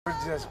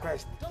Jesus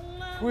Christ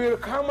will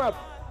come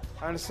up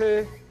and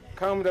say,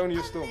 calm down,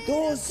 you storm.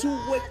 Those who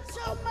wake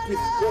up with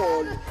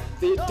God,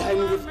 they dine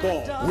with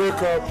God. Wake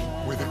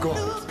up with God.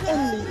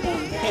 Only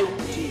on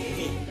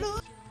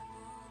MTV.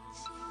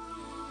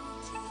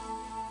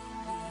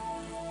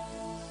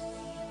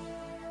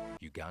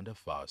 Uganda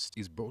First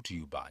is brought to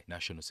you by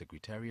National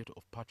Secretariat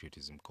of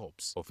Patriotism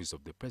Corps, Office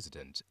of the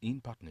President,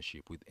 in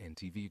partnership with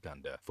NTV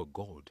Uganda for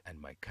God and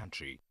my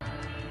country.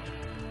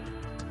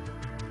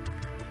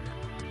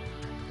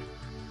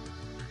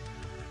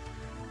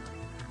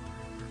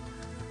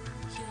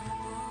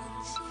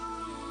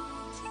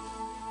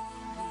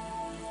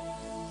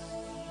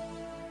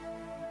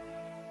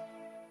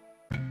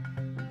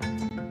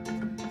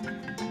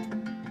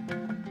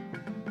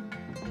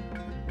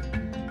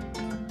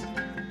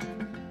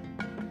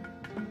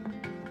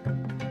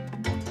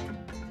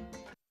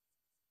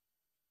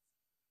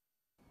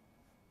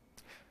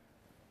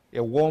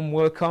 A warm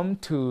welcome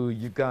to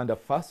Uganda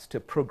First, a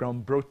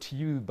program brought to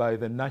you by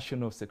the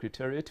National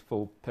Secretariat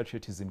for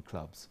Patriotism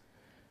Clubs.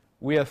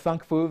 We are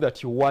thankful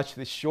that you watch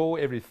the show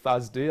every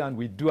Thursday, and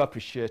we do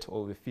appreciate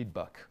all the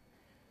feedback.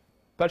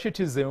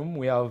 Patriotism,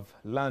 we have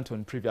learnt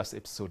on previous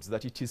episodes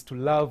that it is to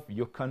love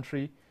your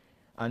country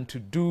and to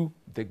do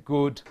the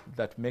good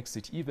that makes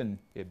it even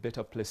a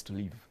better place to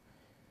live.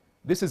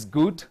 This is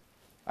good.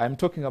 I'm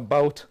talking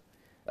about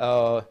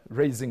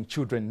raising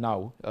children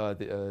now,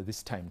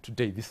 this time,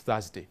 today, this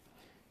Thursday.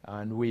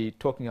 And we're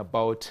talking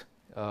about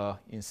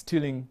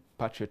instilling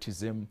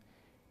patriotism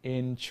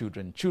in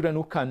children. Children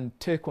who can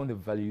take on the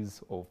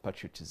values of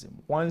patriotism.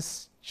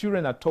 Once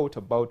children are taught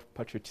about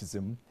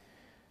patriotism,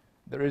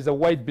 there is a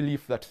wide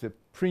belief that the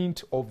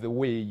print of the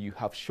way you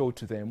have showed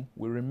to them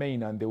will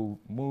remain, and they will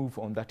move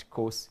on that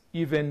course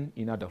even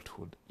in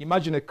adulthood.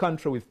 Imagine a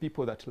country with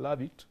people that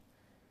love it,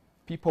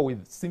 people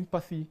with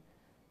sympathy,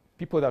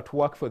 people that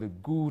work for the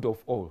good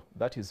of all.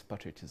 That is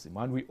patriotism.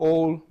 And we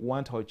all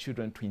want our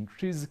children to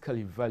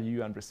intrinsically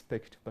value and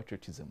respect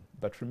patriotism.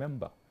 But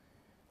remember,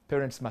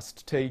 parents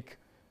must take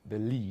the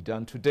lead.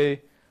 And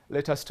today,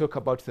 let us talk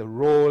about the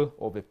role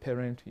of a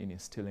parent in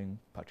instilling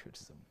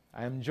patriotism.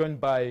 I am joined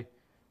by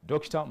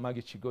Dr.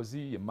 Maggie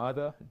Chigozi, a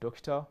mother,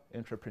 doctor,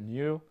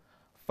 entrepreneur,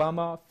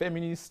 farmer,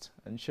 feminist,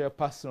 and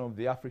chairperson of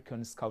the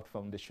African Scout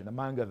Foundation,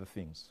 among other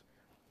things.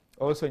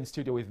 Also in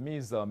studio with me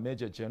is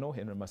Major General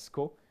Henry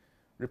Masco,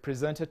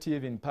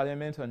 representative in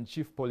Parliament and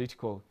Chief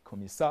Political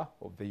Commissar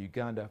of the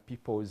Uganda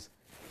People's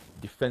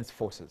Defense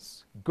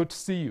Forces. Good to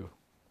see you.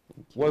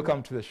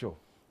 Welcome to the show.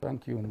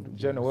 Thank you.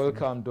 General,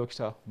 welcome.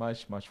 Doctor,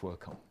 much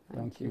welcome.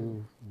 Thank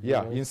you.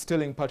 Yeah,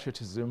 instilling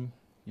patriotism,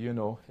 you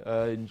know,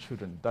 in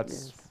children.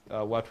 That's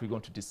what we're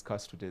going to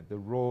discuss today, the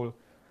role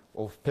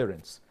of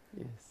parents.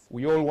 Yes.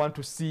 We all want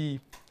to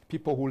see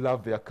people who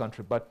love their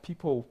country, but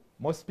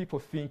most people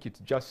think it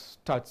just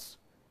starts,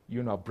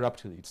 you know,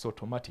 abruptly. It's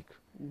automatic.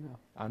 No.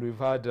 And we've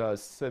had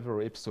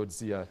several episodes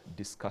here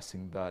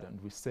discussing that, and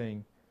we're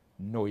saying,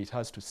 no, it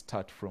has to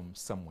start from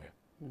somewhere.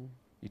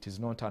 It is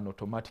not an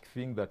automatic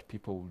thing that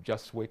people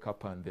just wake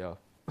up and they're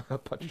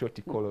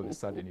patriotic all of a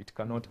sudden. It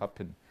cannot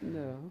happen.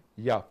 No.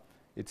 Yeah,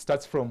 it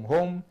starts from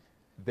home,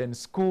 then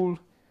school,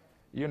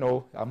 you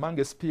know, among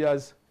its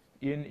peers,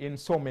 in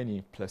so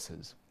many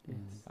places. Yes.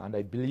 And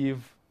I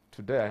believe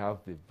today I have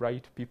the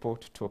right people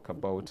to talk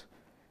about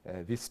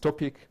this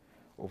topic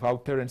of how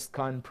parents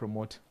can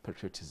promote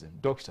patriotism.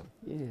 Doctor,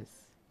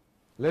 Yes.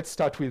 let's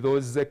start with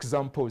those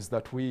examples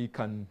that we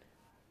can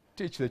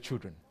teach the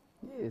children.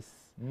 Yes.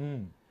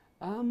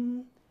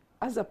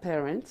 As a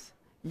parent,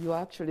 you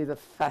are actually the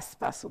first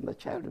person the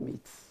child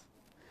meets.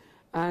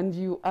 And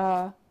you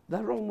are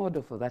the role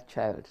model for that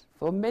child.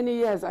 For many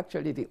years,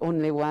 actually, the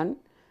only one.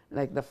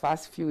 Like the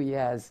first few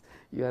years,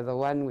 you are the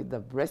one with the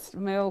breast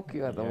milk.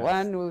 You are the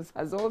one who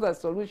has all the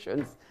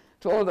solutions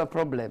to all the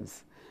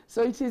problems.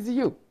 So it is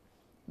you.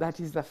 That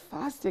is the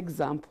first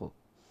example.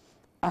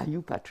 Are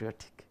you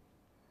patriotic?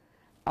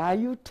 Are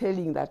you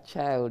telling that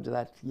child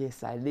that,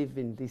 yes, I live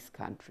in this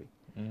country.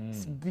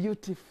 It's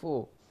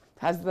beautiful.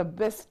 It has the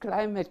best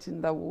climate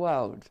in the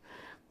world.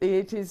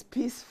 It is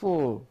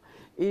peaceful.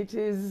 It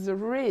is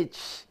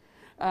rich.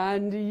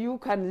 And you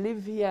can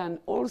live here and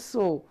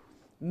also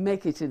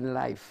make it in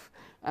life.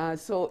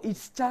 So it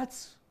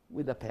starts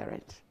with the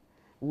parent.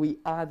 We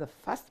are the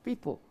first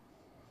people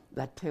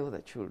that tell the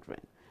children.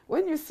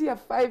 When you see a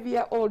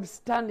 5-year-old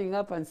standing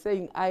up and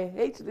saying, I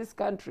hate this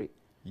country,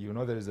 You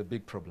know there is a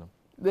big problem.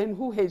 then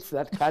who hates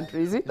that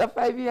country? Is it the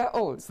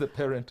 5-year-old? It's the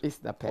parent. It's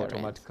the parent.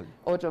 Automatically.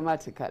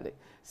 Automatically.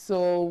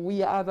 So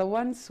we are the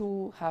ones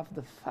who have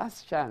the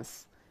first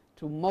chance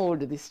to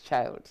mold this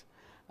child.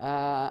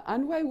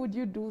 And why would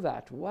you do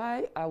that?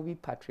 Why are we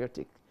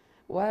patriotic?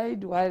 Why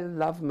do I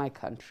love my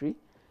country?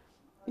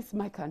 It's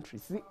my country.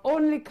 It's the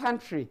only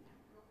country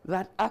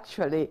that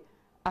actually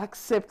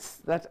accepts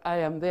that I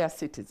am their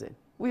citizen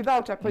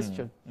without a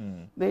question.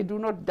 They do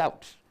not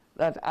doubt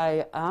that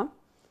I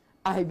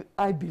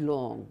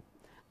belong.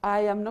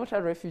 I am not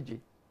a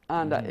refugee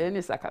under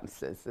any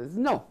circumstances.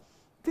 No,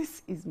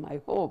 this is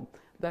my home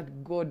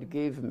that God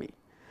gave me.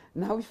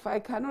 Now, if I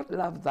cannot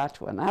love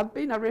that one, I've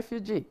been a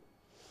refugee.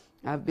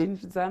 I've been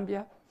to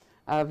Zambia.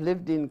 I've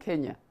lived in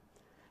Kenya.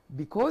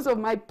 Because of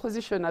my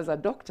position as a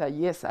doctor,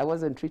 yes, I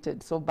wasn't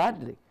treated so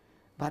badly.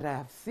 But I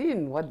have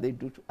seen what they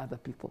do to other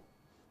people.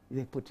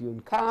 They put you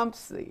in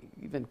camps. They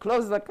even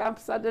close the camp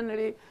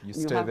suddenly. You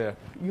stay there.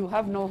 You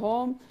have no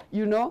home,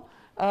 you know.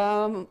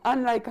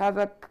 Unlike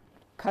other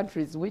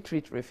countries, we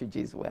treat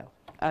refugees well.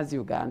 As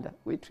Uganda,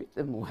 we treat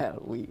them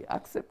well. We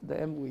accept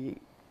them.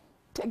 We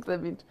take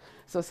them into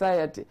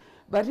society.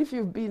 But if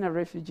you've been a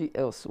refugee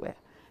elsewhere,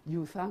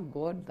 you thank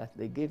God that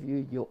they gave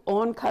you your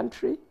own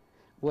country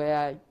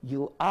where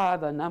you are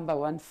the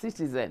 #1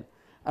 citizen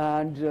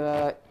and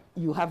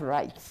you have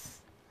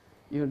rights,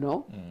 you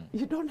know.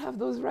 You don't have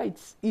those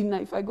rights.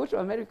 If I go to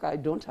America, I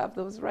don't have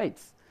those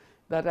rights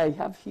that I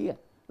have here.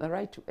 The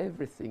right to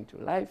everything, to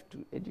life,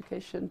 to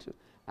education,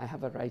 I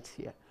have a right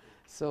here.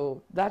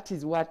 So that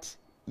is what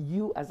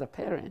you as a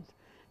parent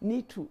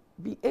need to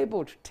be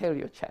able to tell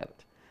your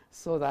child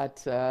so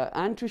that,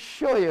 and to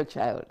show your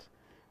child.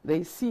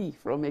 They see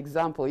from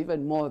example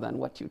even more than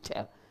what you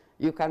tell.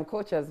 You can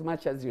coach as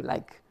much as you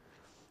like.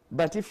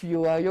 But if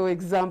your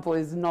example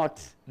is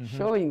not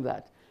showing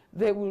that,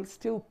 they will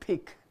still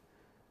pick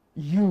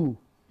you.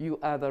 You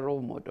are the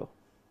role model.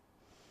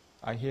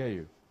 I hear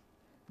you.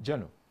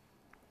 Jano,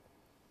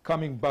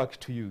 coming back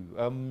to you,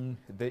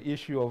 the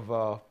issue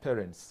of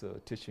parents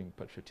teaching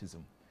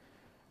patriotism.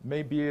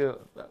 Maybe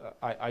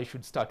I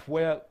should start.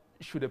 Where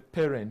should a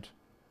parent,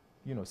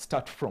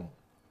 start from?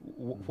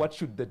 What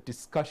should the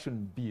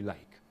discussion be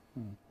like?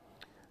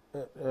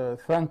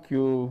 Thank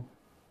you,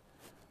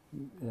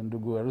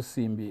 Ndugu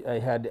Arusimbi. I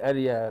had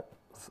earlier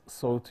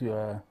sought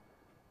your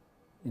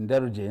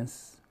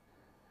indulgence.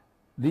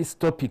 This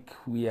topic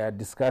we are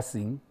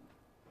discussing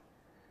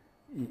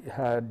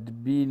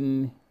had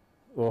been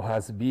or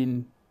has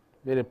been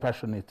very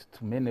passionate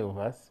to many of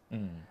us.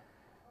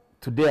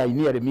 Today I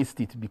nearly missed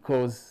it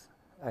because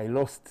I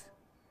lost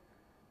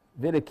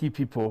very key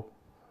people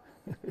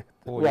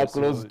who are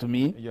close to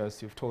me.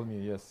 Yes, you've told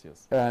me, yes.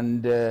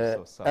 And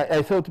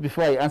I thought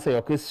before I answer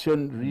your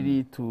question,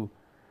 really to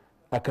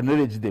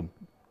acknowledge them.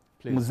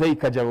 Muzei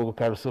Kajabogo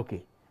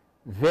Karusoke,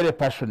 very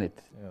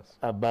passionate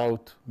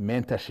about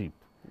mentorship.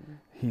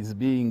 He's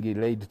being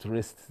laid to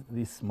rest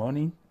this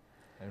morning.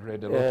 I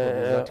read a lot of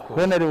his articles.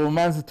 Honorable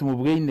Manzi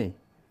Tumubwine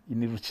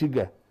in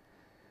Ruchiga,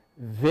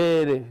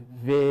 very,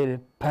 very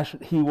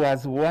passionate. He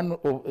was one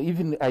of,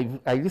 even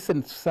I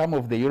listened to some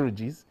of the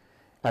eulogies,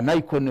 an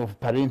icon of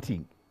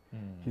parenting.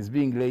 He's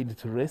being laid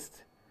to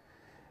rest.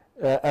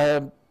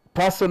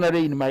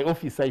 Personally, in my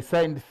office, I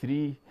signed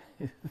three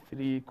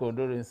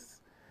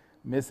condolence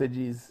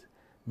messages.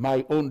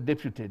 My own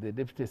deputy, the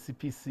deputy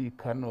CPC,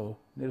 Colonel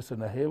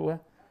Nelson Ahewa,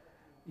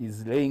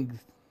 is laying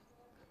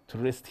to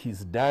rest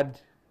his dad,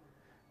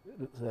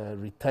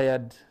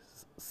 retired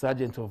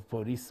Sergeant of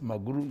Police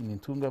Maguru in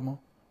Ntungamo.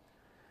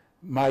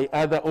 My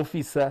other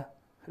officer,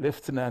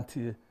 Lieutenant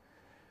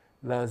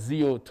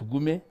Lazio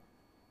Tugume,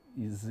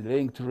 is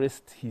laying to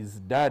rest his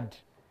dad,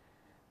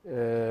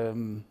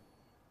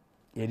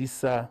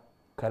 Elisa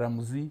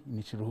Karamuzi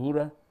in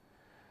Chiruhura.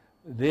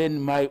 Then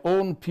my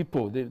own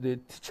people, the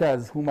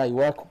teachers whom I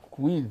work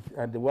with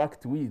and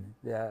worked with,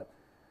 they are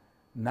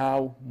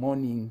now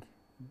mourning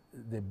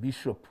the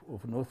Bishop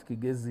of North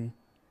Kigezi,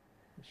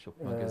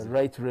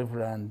 Right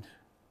Reverend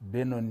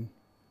Benon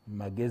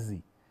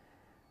Magezi.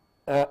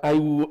 I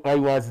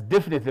was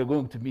definitely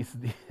going to miss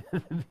this.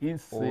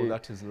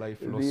 That is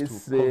life lost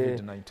to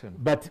COVID-19.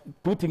 But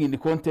putting in the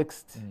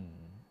context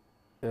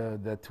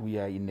that we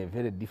are in a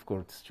very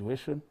difficult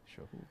situation.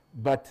 Sure.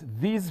 But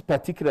these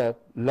particular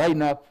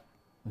lineup,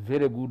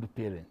 very good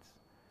parents.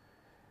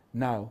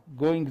 Now,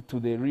 going to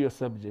the real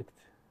subject,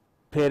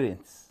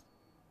 parents.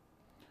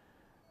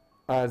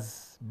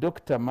 As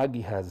Dr.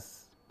 Maggie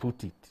has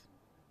put it,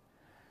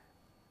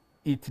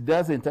 it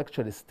doesn't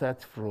actually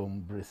start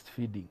from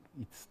breastfeeding.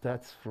 It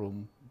starts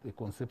from the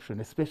conception,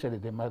 especially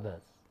the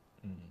mothers.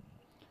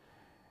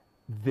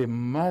 The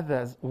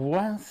mothers,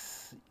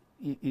 once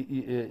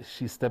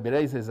she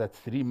stabilizes at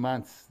 3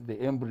 months, the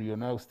embryo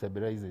now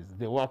stabilizes.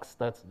 The work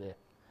starts there.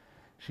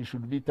 She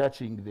should be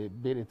touching the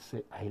belly to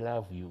say, I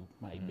love you,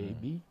 my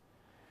baby.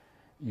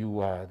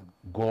 You are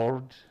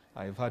gold.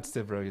 I've heard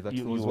several that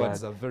those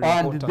words are very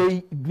important.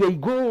 important. And they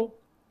go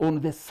on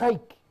the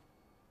psyche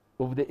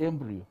of the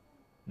embryo.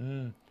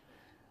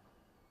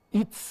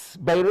 It's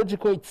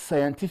biological, it's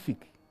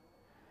scientific.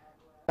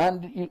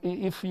 And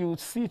if you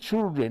see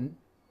children,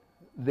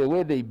 the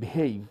way they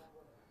behave,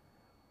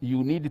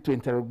 you need to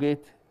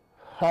interrogate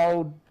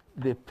how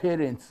the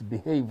parents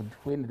behaved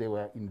when they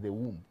were in the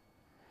womb.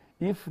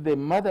 If the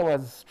mother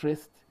was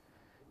stressed,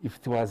 if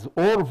it was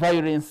all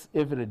violence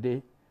every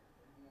day,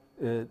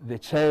 the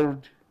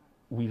child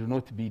will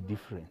not be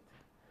different.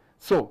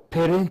 So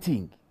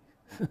parenting,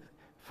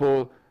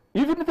 for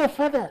even the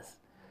fathers,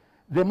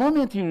 the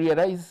moment you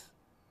realize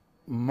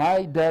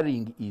my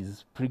darling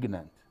is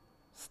pregnant,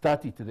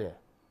 start it there.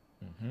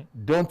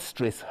 Don't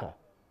stress her.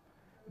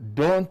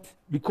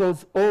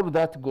 Because all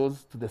that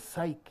goes to the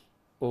psyche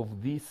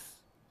of this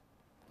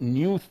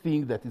new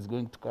thing that is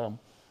going to come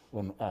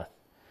on earth.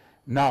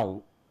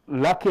 Now,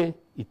 lucky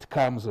it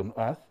comes on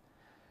earth.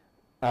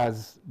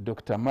 As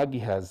Dr. Maggie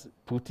has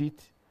put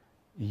it,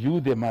 you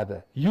the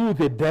mother, you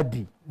the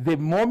daddy. The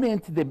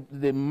moment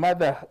the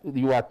mother,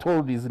 you are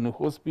told, is in the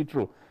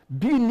hospital,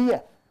 be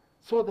near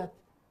so that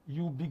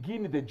you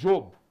begin the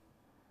job.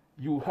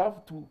 You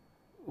have to,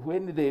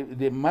 when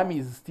the mommy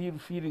is still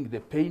feeling the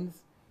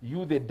pains,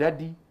 you the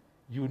daddy,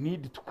 you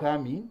need to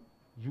come in,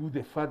 you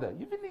the father.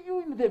 Even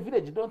you in the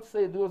village, don't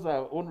say those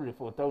are only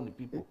for town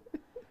people.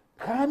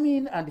 Come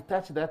in and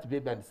touch that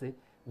baby and say,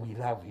 we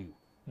love you.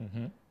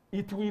 Mm-hmm.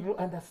 It will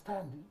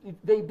understand.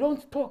 They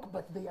don't talk,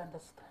 but they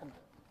understand.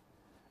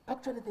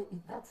 Actually,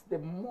 that's the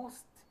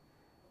most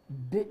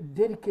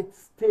delicate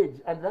stage,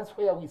 and that's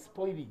where we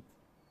spoil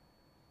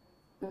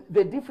it.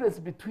 The difference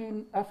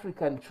between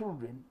African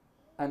children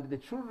and the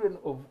children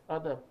of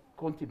other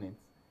continents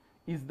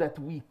is that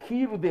we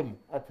kill them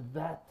at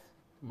that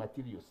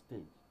material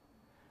stage.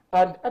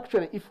 And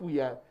actually, if we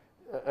are,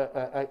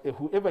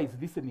 whoever is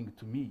listening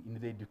to me in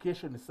the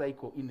education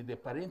cycle, in the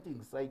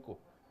parenting cycle,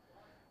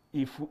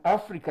 if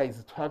Africa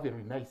is to have a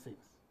renaissance,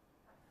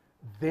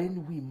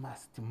 then we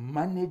must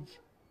manage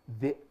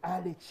the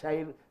early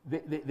child,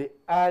 the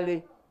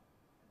early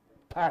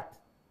part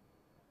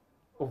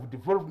of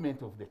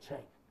development of the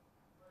child.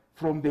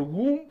 From the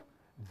womb,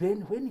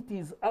 then when it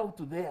is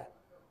out there,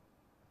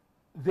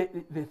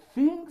 the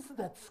things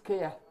that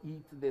scare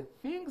it, the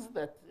things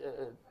that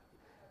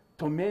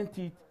torment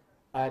it,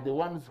 are the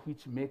ones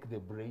which make the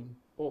brain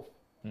off.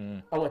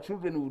 Our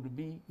children would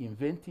be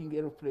inventing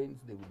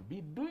airplanes, they would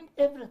be doing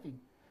everything.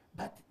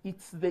 But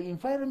it's the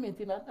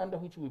environment under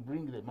which we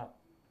bring them up.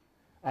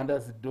 And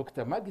as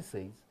Dr. Maggie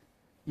says,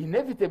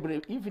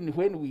 inevitably, even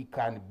when we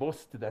can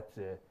boast that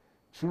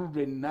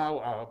children now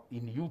are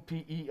in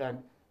UPE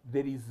and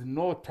there is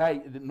no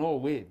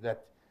way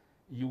that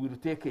you will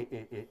take a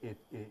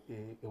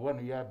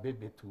 1-year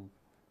baby to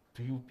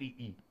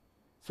UPE.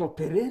 So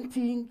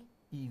parenting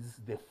is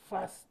the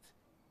first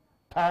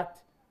part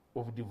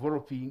of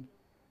developing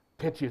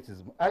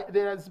patriotism.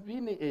 There has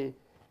been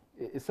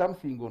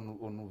something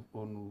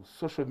on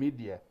social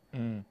media.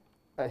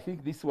 I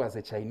think this was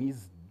a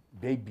Chinese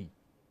baby.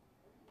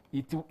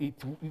 It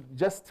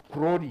just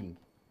crawling,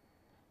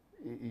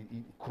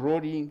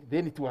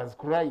 then it was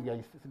crying.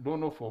 I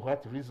don't know for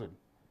what reason.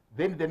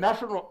 Then the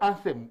national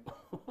anthem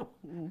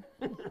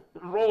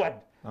roared.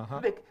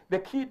 The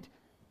kid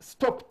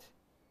stopped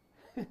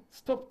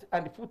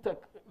and put the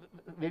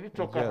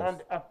little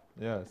hand up.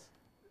 Yes.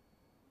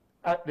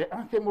 The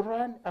anthem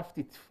ran.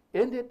 After it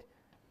ended,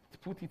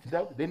 it put it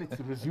down. Then it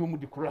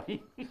resumed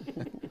crying.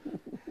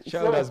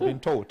 Child has been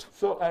taught.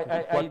 So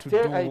I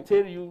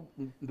tell you,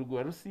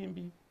 Ndugu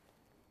Arusimbi,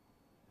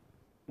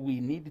 we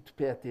need to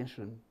pay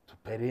attention to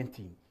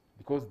parenting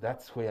because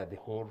that's where the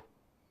whole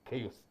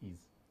chaos is.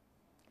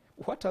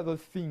 What are the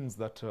things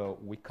that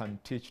we can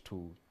teach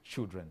to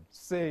children,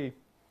 say,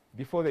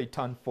 before they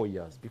turn 4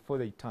 years, before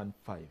they turn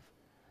 5,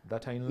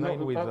 that are in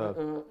line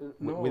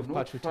with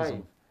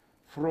patriotism? 5.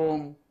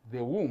 From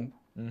the womb.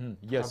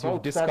 Yes,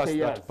 you've discussed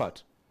that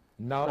part.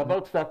 Now,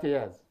 about 30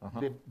 years,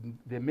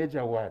 the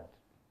major word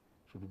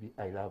should be,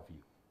 I love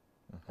you.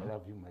 I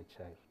love you, my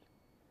child.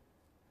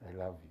 I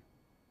love you.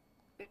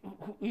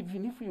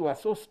 Even if you are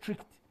so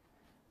strict,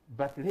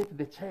 but let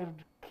the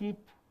child keep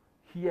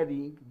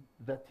hearing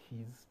that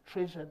he's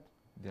treasured.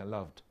 They are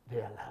loved. They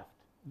are loved.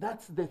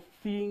 That's the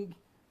thing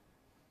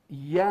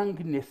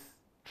youngness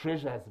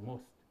treasures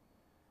most.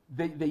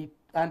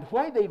 And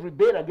why they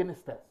rebel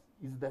against us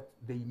is that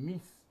they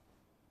miss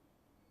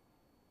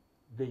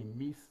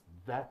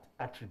that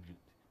attribute.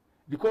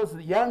 Because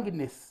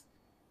youngness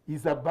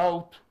is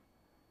about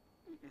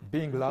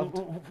being loved,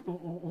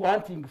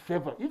 wanting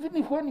favor. Even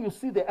if when you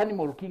see the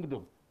animal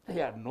kingdom,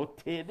 they are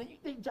not,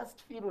 they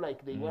just feel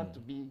like they want to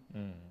be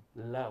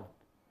loved.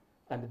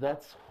 And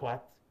that's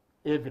what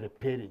every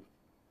parent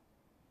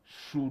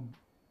should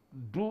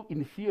do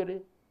in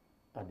theory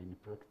and in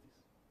practice.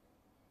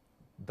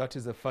 That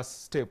is the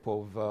first step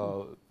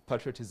of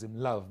patriotism,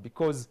 love,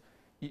 because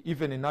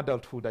even in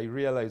adulthood, I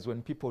realize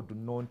when people do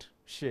not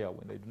share,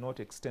 when they do not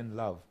extend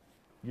love,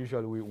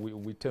 usually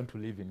we tend to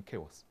live in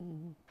chaos.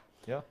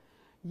 Yeah?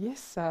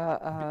 Yes.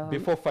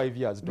 Before 5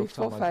 years, Dr.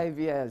 Before Maggie, 5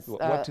 years.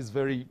 What is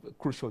very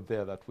crucial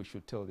there that we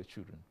should tell the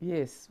children?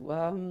 Yes.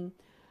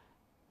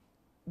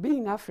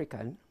 Being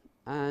African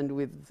and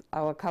with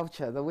our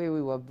culture, the way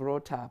we were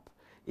brought up,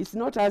 it's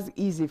not as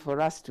easy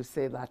for us to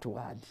say that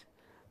word.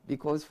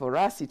 Because for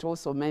us, it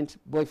also meant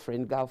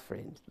boyfriend,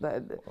 girlfriend.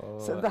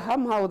 So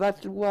somehow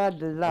that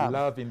word love.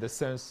 Love in the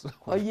sense.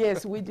 Oh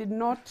yes, we did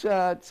not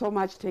so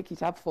much take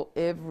it up for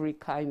every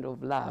kind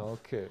of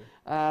love. Okay.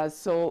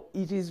 So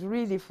it is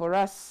really for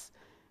us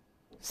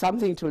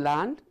something to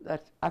learn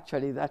that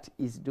actually that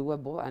is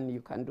doable and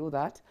you can do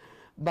that.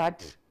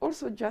 But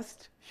also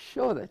just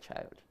show the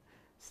child.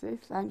 Say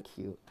thank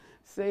you.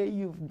 Say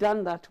you've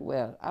done that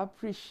well.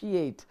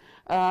 Appreciate.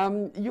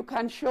 You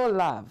can show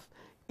love.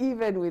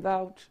 Even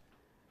without,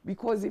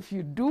 because if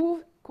you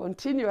do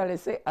continually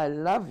say, I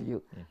love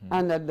you,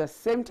 and at the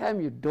same time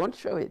you don't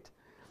show it,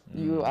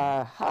 you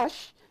are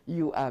harsh,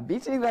 you are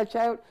beating the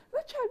child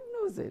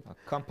knows it.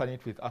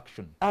 Accompanied with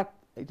action.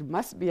 It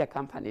must be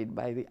accompanied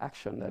by the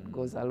action that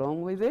goes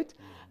along with it.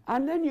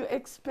 And then you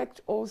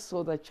expect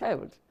also the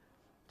child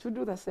to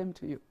do the same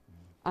to you.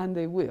 And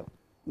they will.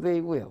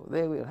 They will.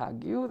 They will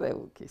hug you, they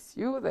will kiss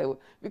you, they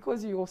will,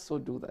 because you also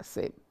do the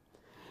same.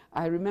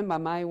 I remember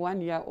my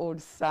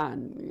 1-year-old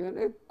son,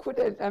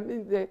 I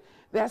mean,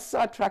 they are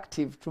so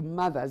attractive to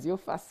mothers. Your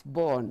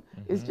firstborn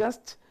is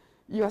just,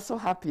 you are so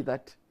happy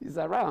that he's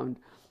around.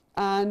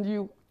 And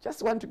you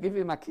just want to give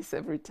him a kiss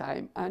every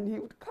time. And he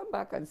would come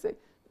back and say,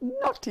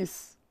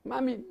 notice,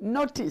 mommy,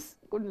 notice.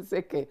 Couldn't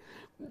say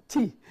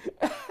tea.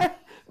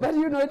 But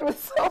you know, it was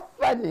so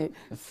funny.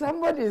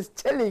 Somebody is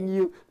telling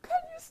you,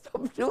 can you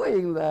stop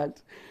doing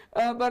that?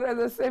 But at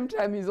the same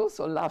time, he's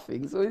also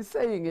laughing. So he's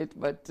saying it,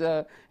 but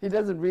he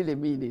doesn't really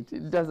mean it. He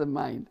doesn't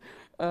mind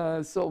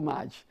so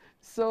much.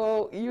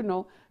 So, you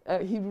know,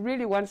 he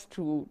really wants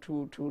to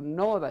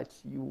know that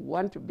you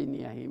want to be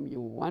near him,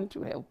 you want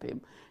to help him,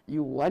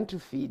 you want to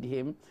feed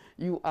him,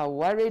 you are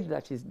worried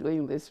that he's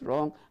doing this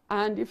wrong.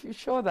 And if you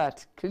show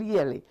that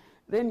clearly,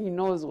 then he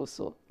knows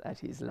also that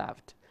he's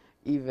loved,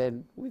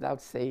 even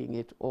without saying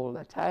it all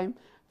the time.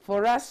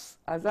 For us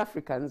as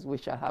Africans, we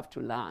shall have to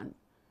learn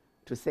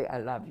to say, I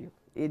love you.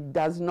 It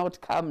does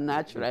not come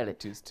naturally.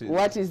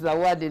 What is the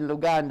word in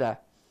Luganda?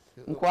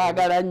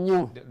 Nkwagala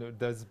nnyo.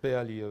 There's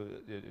barely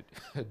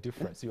a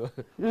difference. They would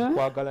be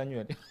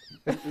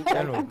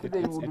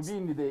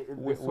in the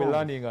we're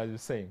learning, as you're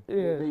saying.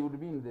 Yeah. They would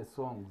be in the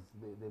songs.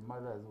 The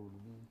mothers would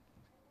be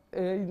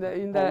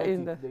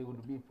They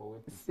would be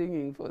poetic.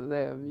 Singing for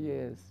them,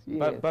 yes.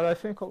 But I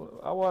think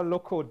our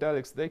local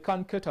dialects, they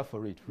can cater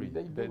for it,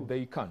 really.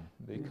 They can.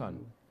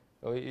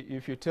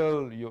 If you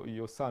tell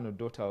your son or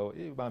daughter,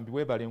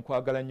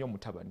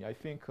 I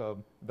think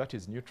that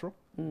is neutral.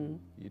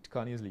 It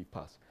can easily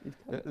pass.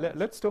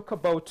 Let's talk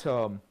about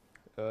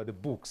the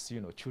books,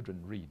 you know,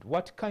 children read.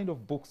 What kind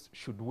of books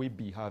should we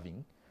be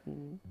having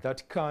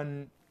that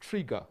can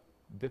trigger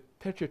the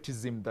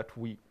patriotism that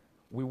we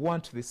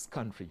want this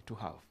country to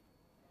have?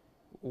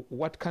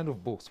 What kind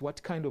of books,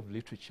 what kind of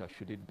literature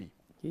should it be?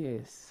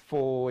 Yes.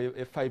 For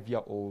a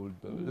 5-year-old,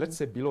 let's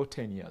say below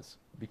 10 years,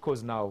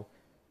 because now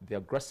they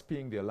are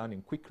grasping, they are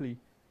learning quickly,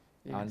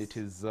 and it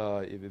is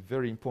a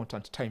very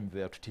important time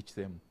there to teach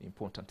them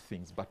important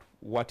things. But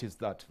what is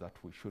that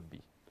we should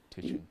be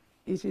teaching?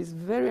 It is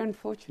very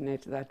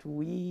unfortunate that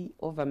we,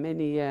 over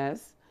many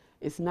years,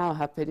 it's now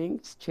happening,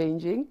 it's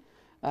changing.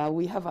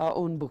 We have our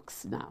own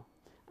books now,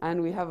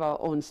 and we have our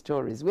own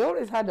stories. We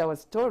always had our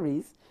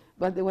stories,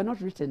 but they were not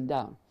written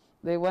down.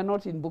 They were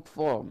not in book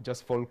form.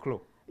 Just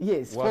folklore.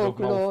 Yes,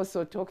 folklore.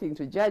 So talking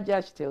to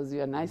Jaja, she tells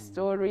you a nice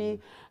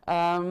story,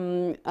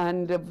 and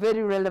a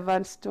very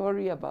relevant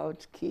story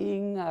about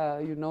king,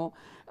 you know,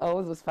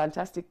 all those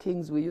fantastic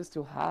kings we used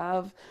to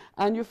have.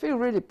 And you feel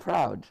really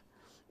proud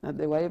that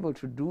they were able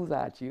to do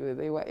that.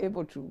 They were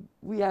able to,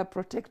 we are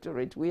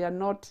protectorate. We are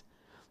not,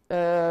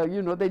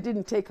 you know, they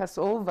didn't take us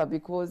over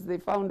because they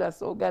found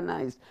us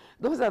organized.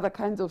 Those are the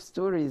kinds of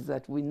stories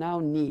that we now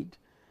need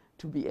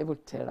to be able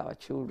to tell our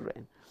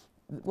children.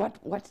 What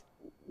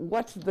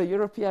the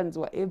Europeans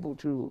were able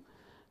to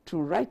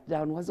write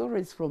down was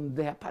always from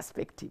their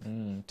perspective.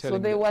 So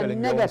they were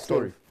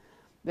negative.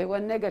 They were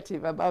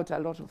negative about a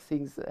lot of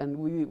things, and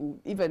we,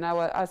 even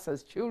us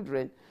as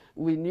children,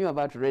 we knew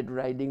about Red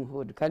Riding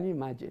Hood. Can you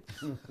imagine?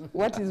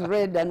 What is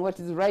red and what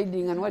is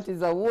riding and what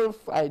is a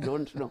wolf? I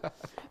don't know.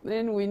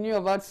 Then we knew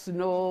about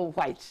Snow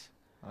White.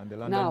 And the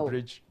London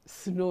Bridge.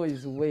 Snow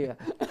is where?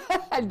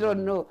 I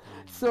don't know.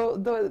 So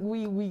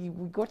we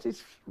got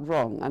it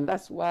wrong, and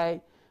that's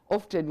why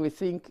often we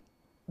think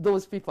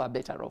those people are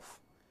better off.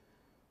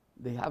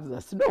 They have the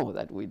snow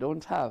that we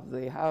don't have.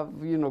 They have,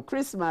 you know,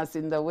 Christmas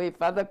in the way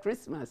Father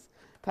Christmas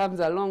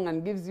comes along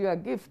and gives you a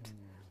gift.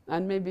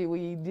 And maybe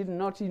we did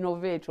not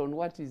innovate on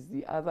what is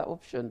the other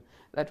option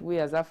that we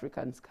as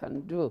Africans can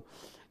do.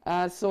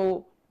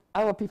 So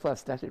our people have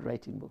started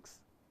writing books.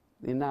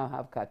 They now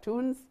have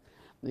cartoons.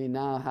 They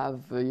now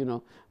have, you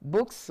know,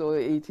 books. So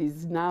it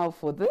is now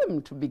for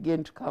them to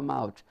begin to come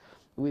out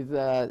with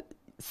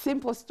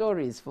simple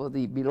stories for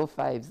the below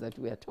 5s that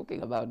we are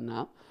talking about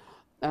now,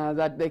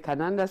 that they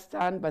can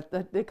understand, but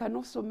that they can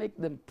also make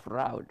them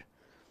proud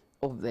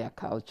of their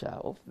culture,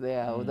 of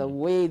their the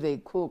way they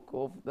cook,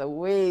 of the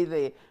way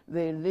they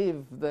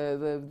live,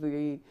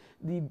 the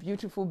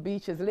beautiful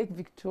beaches, Lake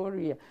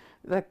Victoria,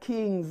 the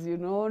kings, you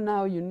know,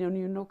 now you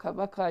know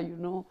Kabaka, you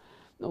know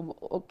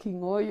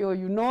King Oyo,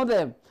 you know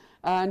them,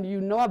 and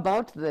you know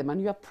about them,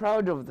 and you are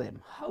proud of them.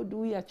 How do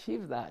we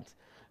achieve that?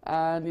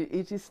 And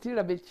it is still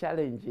a bit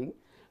challenging.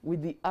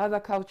 With the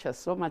other culture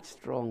so much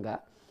stronger,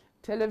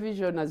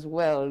 television as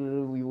well,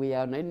 we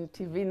are on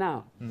NTV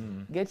now,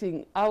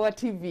 getting our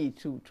TV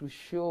to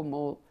show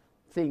more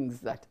things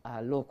that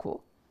are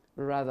local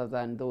rather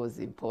than those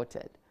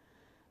imported.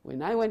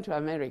 When I went to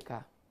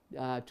America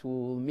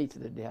to meet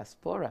the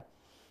diaspora,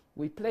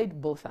 we played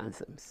both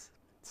anthems.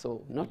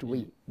 So not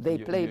we, they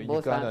played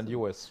both Uganda anthems.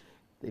 and US.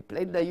 They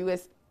played the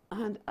US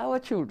and our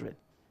children.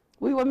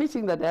 We were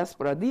meeting the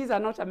diaspora. These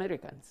are not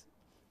Americans.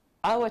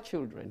 our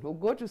children who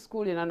go to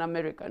school in an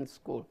American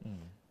school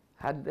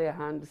had their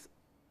hands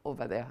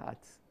over their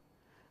hearts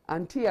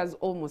and tears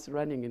almost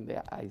running in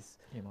their eyes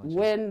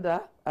when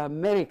the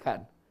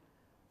American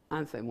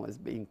anthem was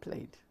being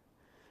played.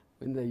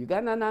 When the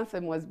Ugandan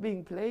anthem was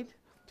being played,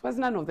 it was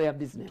none of their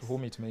business. To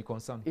whom it may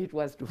concern. It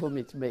was to whom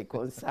it may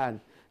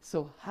concern.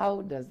 So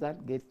how does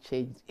that get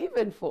changed?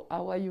 Even for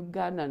our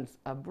Ugandans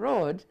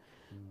abroad,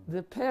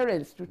 the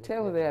parents to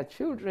tell their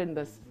children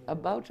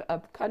about a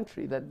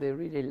country that they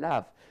really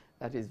love,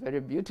 that is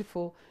very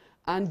beautiful,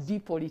 and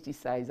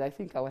depoliticize. I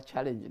think our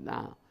challenge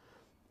now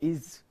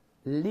is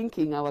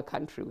linking our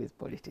country with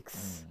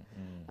politics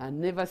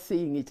and never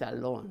seeing it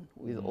alone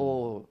with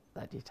all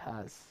that it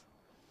has.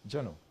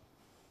 Jono,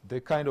 the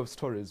kind of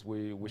stories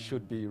we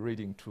should be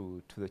reading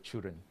to the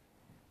children.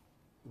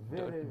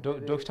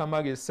 Dr.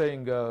 Mag is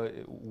saying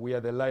we are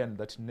the lion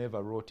that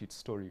never wrote its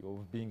story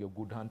of being a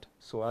good hunter.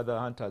 So other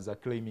hunters are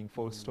claiming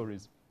false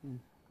stories.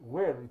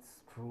 Well,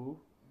 it's true.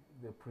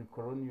 The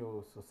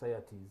pre-colonial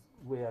societies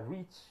were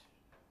rich.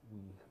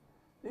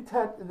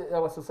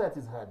 Our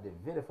societies had a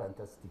very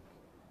fantastic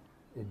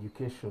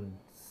education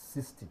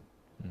system.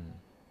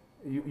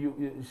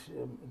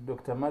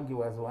 Dr. Maggie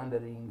was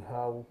wondering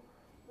how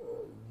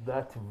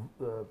that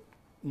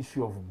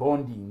issue of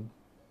bonding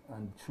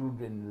and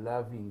children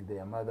loving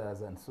their mothers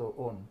and so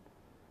on,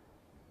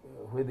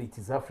 whether it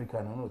is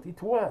African or not,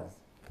 it was.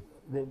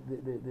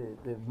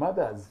 The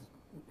mothers,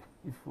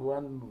 if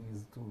one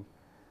is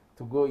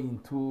to go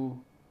into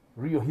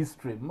real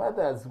history,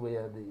 mothers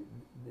were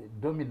the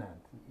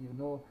dominant. You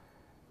know,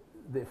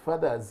 the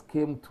fathers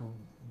came to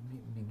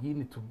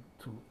begin to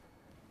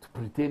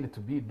pretend to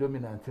be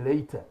dominant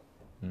later.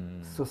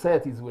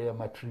 Societies were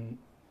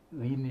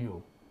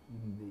matrilineal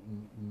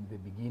in the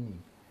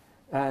beginning.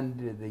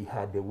 And they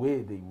had a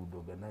way they would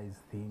organize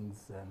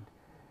things,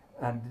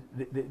 and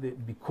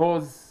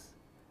because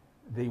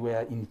they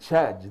were in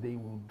charge, they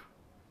would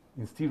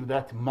instill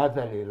that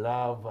motherly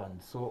love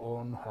and so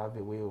on, have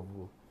a way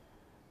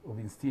of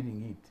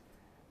instilling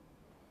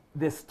it.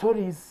 The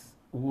stories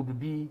would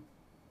be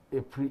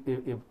a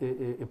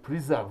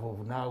preserve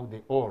of now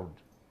the old,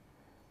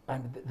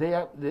 and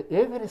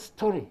every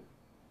story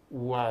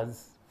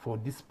was for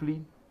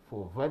discipline,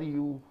 for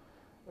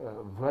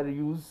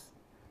values,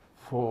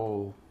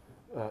 for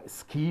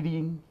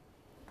skilling,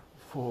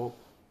 for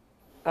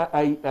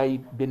I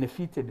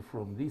benefited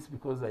from this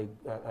because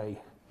I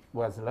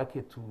was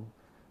lucky to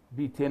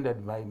be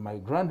tended by my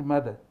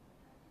grandmother.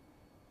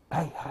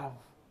 I have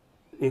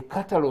a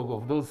catalogue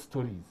of those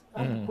stories.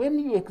 And when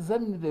you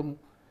examine them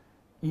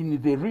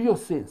in the real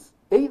sense,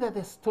 either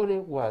the story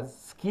was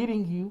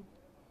skilling you,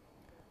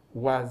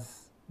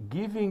 was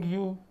giving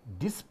you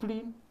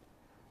discipline,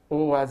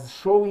 or was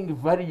showing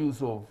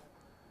values of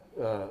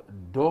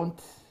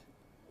don't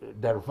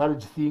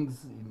divulge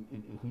things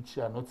which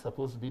are not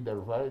supposed to be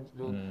divulged.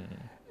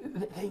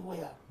 They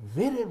were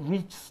very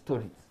rich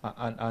stories.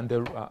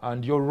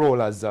 And your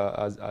role as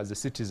a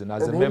citizen,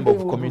 as a member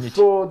of community.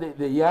 Show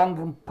the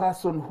young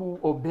person who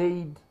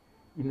obeyed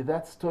in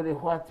that story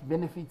what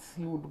benefits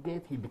he would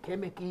get. He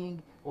became a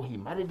king, or he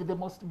married the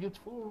most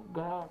beautiful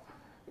girl.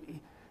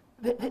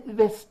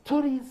 The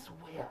stories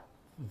were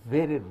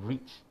very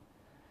rich.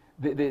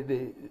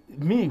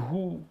 Me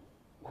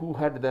who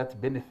had that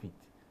benefit,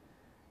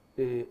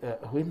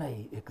 when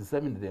I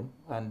examined them,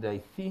 and I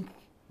think,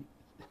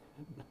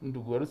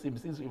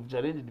 since you've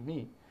challenged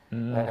me,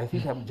 I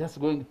think I'm just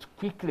going to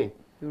quickly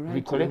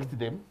recollect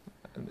them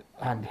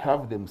and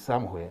have them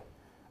somewhere,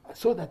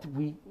 so that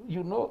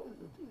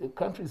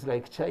countries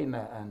like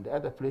China and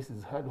other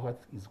places had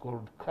what is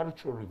called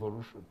cultural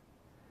revolution.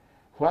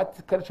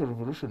 What cultural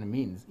revolution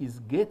means is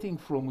getting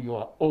from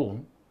your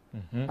own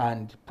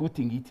and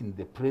putting it in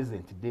the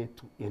present day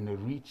to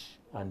enrich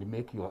and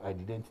make your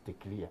identity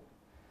clear.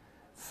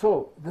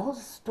 So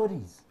those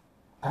stories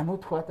are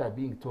not what are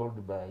being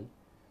told by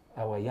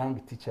our young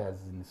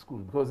teachers in school,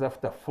 because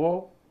after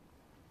 4,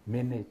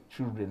 many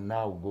children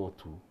now go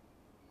to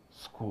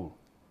school.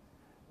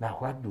 Now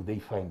what do they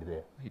find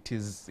there? It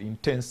is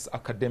intense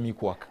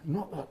academic work.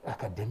 No,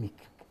 academic,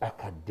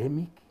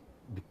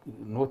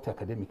 not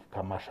academic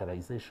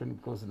commercialization,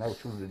 because now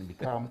children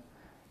become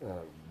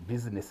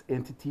business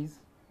entities.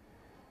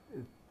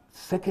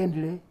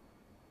 Secondly,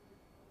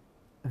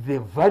 the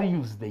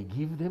values they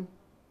give them,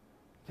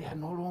 they are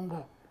no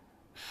longer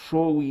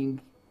showing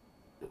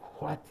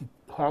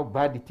how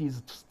bad it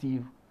is to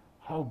steal,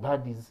 how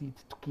bad is it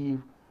to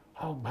kill,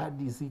 how bad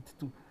is it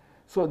to...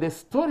 So the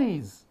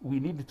stories, we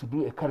need to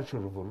do a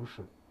cultural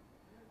revolution.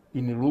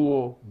 In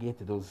Luo,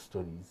 get those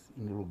stories.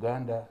 In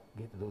Uganda,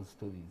 get those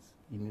stories.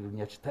 In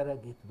Nyachitara,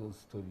 get those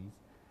stories.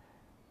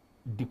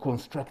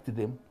 Deconstruct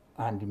them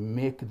and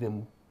make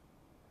them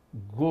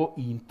go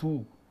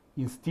into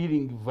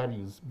instilling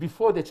values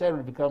before the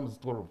child becomes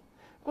 12.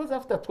 Because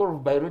after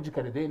 12,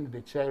 biologically, then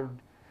the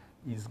child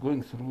is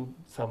going through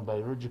some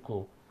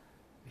biological...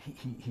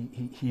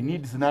 He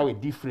needs now a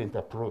different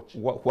approach.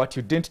 What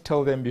you didn't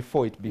tell them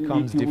before, it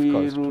becomes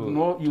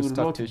difficult to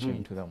start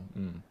teaching to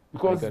them.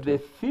 Because the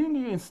thing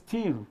you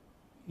instill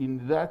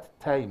in that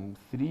time,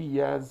 3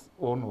 years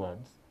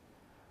onwards,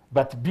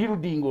 but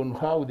building on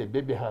how the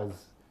baby has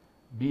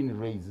been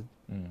raised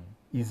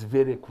is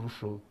very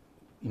crucial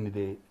in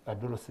the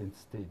adolescent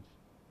stage.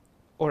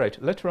 All right,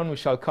 later on we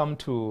shall come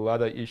to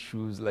other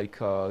issues like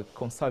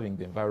conserving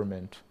the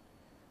environment,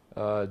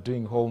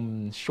 doing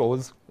home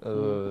chores.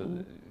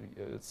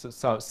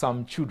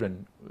 Some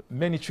children,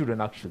 many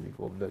children actually,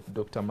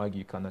 Dr.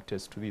 Maggie can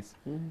attest to this,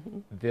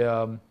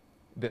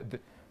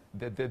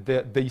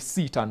 they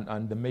sit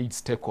and the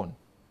maids take on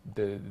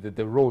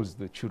the roles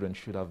the children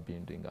should have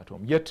been doing at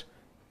home. Yet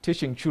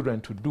teaching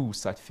children to do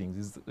such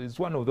things is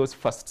one of those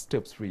first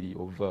steps really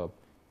of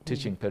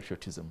teaching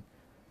patriotism.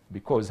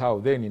 Because how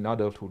then in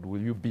adulthood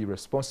will you be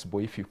responsible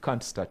if you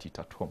can't start it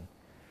at home?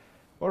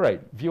 All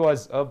right,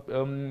 viewers,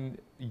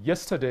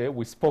 yesterday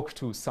we spoke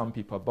to some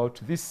people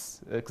about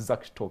this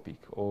exact topic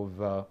of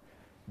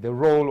the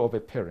role of a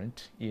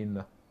parent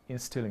in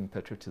instilling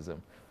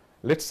patriotism.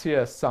 Let's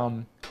hear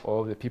some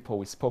of the people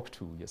we spoke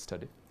to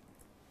yesterday.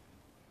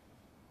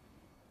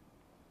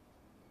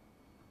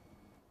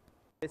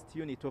 Best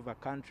unit of a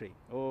country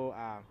or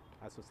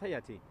a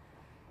society.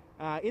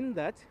 In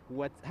that,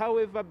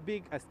 however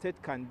big a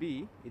state can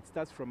be, it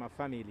starts from a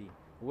family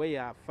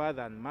where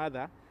father and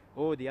mother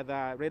or the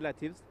other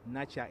relatives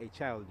nurture a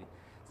child.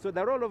 So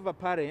the role of a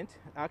parent,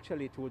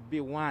 actually it would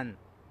be one,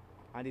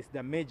 and it's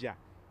the major,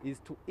 is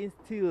to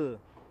instill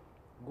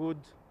good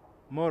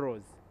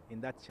morals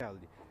in that child.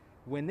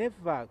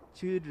 Whenever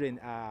children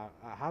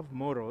have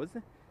morals,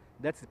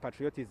 that's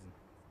patriotism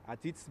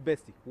at its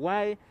best.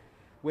 Why?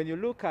 When you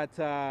look at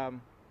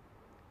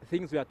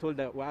things we are told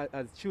that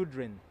as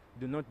children,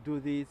 do not do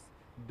this,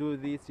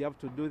 you have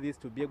to do this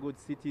to be a good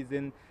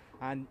citizen.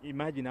 And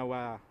imagine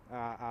our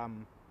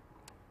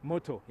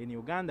motto in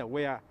Uganda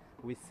where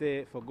we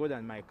say, for God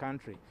and my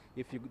country.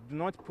 If you do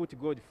not put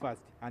God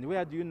first, and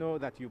where do you know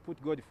that you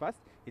put God first?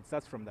 It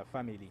starts from the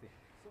family.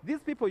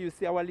 These people you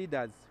see, our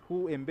leaders,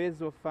 who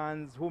embezzle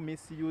funds, who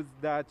misuse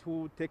that,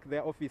 who take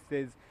their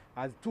offices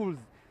as tools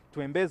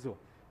to embezzle,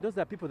 those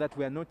are people that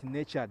were not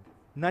nurtured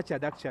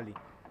actually.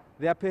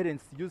 Their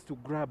parents used to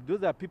grab.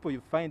 Those are people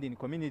you find in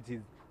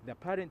communities. The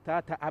parent,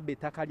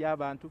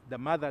 the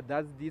mother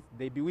does this,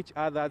 they bewitch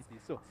others.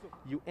 So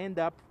you end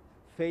up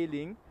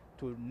failing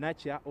to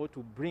nurture or to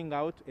bring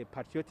out a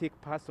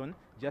patriotic person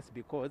just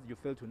because you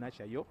fail to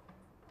nurture your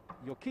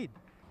kid.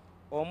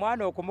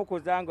 Omwana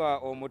okumukuza nga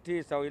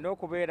omutiisa olina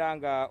okubeera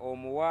nga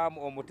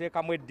omuwaamu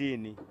omuteekamu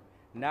eddiini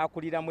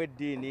n'akuliramu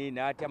eddiini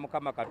n'atya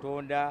Mukama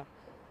Katonda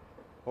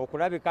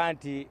okulabika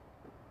nti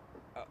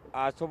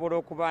asobola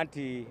okuba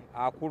nti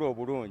akula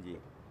obulungi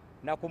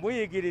na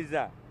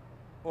kumuyigiriza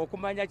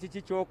okumanya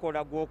kiki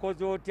kyokola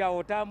gwokoze otya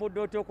otambudde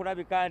otya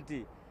okulabika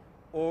nti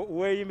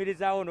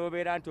weeyimirizaawo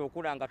n'obeera nti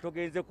okula nga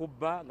togenze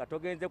kubba nga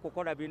togenze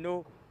kukola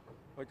bino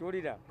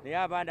okiwulira naye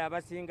abaana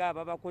abasinga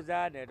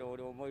ababakuza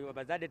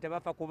abazadde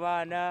tebafa ku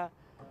baana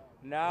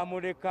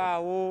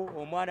n'amulekaawo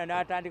omwana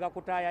n'atandika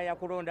kutaayaya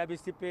kulonda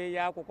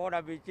bisipeeya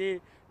kukola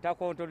biki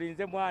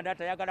takontolinze mwana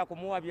tayagala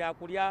kumuwa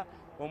byakulya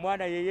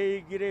omwana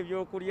yeyeeyigira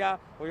ebyokulya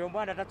oyo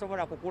omwana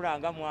tasobola kukula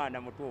nga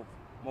mwana mutuufu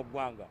mu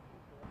ggwanga.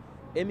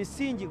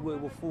 Emisingi gwe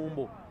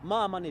bufumbo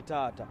maama ne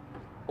taata.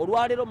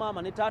 Olwaleero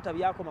maama ne taata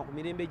byakoma ku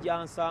mirembe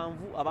gya 7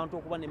 abantu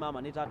okuba ne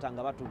maama ne taata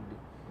nga batudde.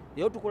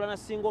 Naye tukula na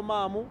single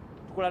maamu,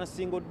 tukula na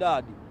single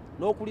daddy.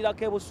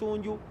 N'okulirako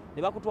ebusunju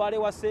ne bakutwala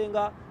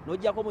ewasenga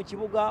n'ojjako mu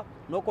kibuga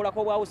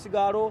n'okolako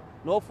bwawusigalo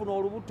n'ofuna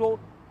olubuto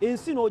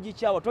ensi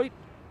n'ogikyawa.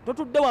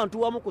 Totudde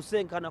wantu wamu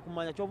kusenkana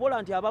kumanya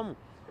kyovola nti abamu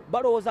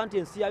balowooza nti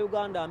ensi ya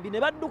Uganda mbi ne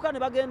badduka ne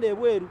bagenda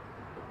ebweru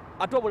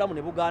ate obulamu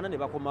ne bugaana ne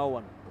bakomawo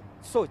wano.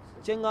 So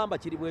kyeŋŋamba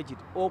kiri bwe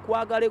kiti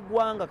okwagala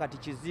eggwanga kati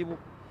kizibu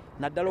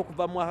naddala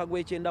okuva mu mwaka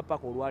gw'ekyenda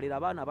paka olwalira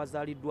abaana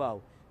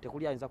abazaaliddwawo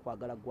tekuli ayinza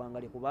kwagala ggwanga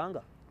lye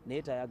kubanga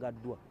naye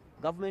tayagaddwa.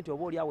 Gavumenti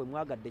oba oli awe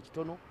mwagadde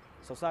kitono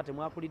society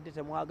mwakulidde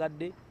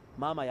temwagadde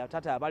maama ya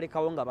tata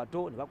abalekawo nga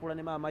bato ne bakula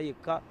ne maama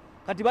yekka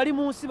kati bali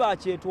mu nsi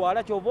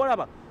bakyetwala kyova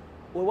olaba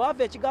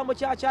wewaava ekigambo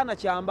kyakyana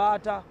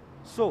kyambaata.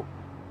 So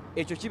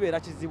ekyo kibeera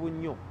kizibu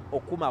nnyo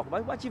okumaako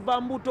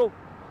bakiva mu buto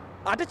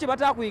ate kye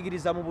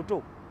bataakuyigiriza mu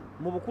buto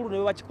mu bukulu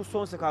ne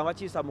bakikusonseka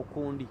bakiisa mu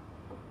kundi.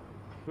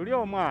 Tuli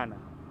omwana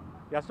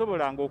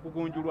yasobolanga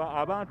okugunjulwa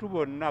abantu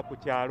bonna ku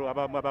kyalo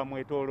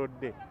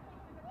abamwetoolodde.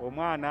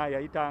 Omwana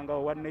yayitanga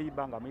owa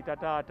neighbor nga muyita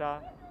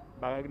taata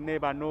ne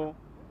bano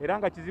era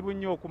nga kizibu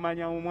nnyo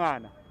okumanya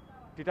omwana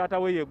ti taata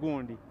we ye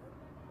gundi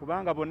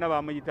kubanga bonna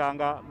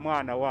bamuyitanga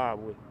mwana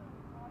waabwe.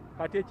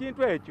 Kati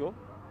ekintu ekyo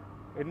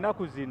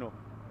ennaku zino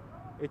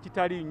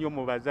ekitali nnyo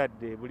mu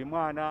bazadde, buli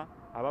mwana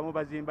abamu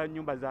bazimba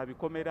nnyumba za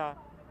bikomera,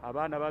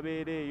 abaana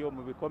babeera eyo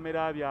mu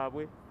bikomera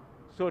byabwe,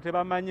 so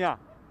tebamanya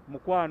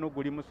mukwano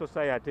guli mu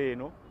society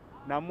eno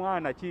na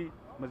mwana ki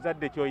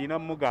muzadde kyoyina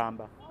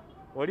mugamba.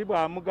 Oli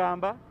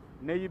bw'amugamba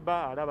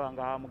neighbor alaba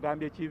nga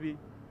amugambye kibi,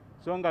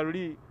 so nga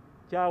luli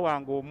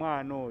kyawanga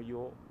omwana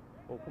oyo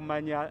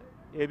okumanya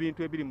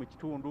ebintu ebiri mu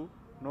kitundu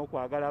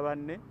n'okwagala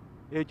banne,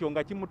 ekyo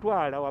nga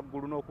kimutwala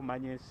waggulu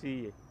n'okumanya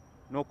ensi ye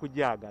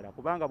n'okujagala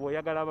kubanga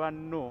bw'oyagala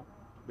banno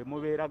be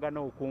mubeeragana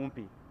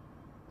okumpi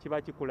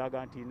kiba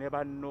kikulaga nti ne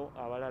banno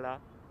abalala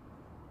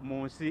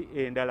mu nsi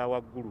endala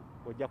waggulu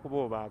ojja kuba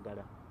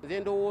obaagala. Nze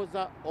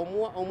ndowooza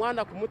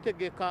omwana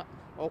kumutegeka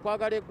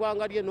okwagala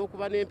eggwanga lye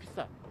n'okuba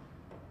n'empisa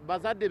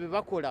bazadde be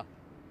bakola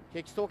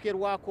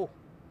kyekisookerwako,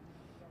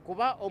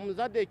 kuba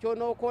omuzadde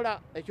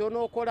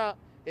ekyonookola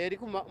eri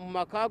mu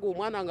maka ge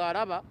omwana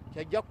ng'alaba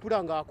kyajja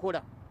kukula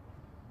ng'akola.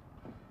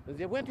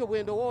 Nze bwentyo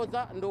bwe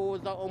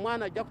ndowooza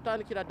omwana ajja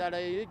kutandikira ddala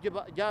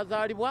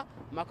gy'azaalibwa,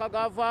 maka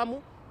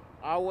gavaamu,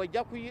 awo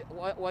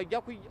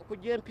wajja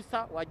kujja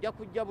empisa, wajja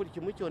kujja buli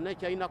kimu kyonna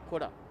ekyalina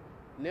kukola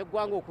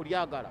n'eggwanga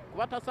okulyagala,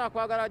 kuba tasaa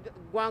kwagala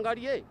ggwanga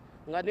lye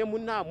nga ne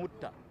munna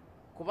amutta,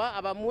 kuba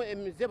abamu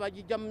emize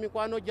bagijja mu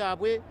mikwano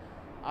gyabwe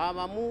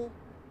abamu.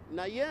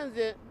 Naye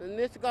nze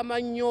neesigama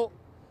nnyo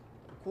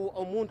ku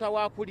omuntu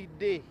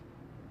awaakulidde.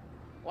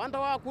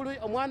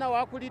 Omwana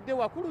waakulidde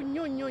wakulu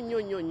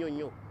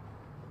nnyo,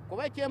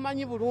 kuba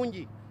ekyemanyi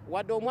bulungi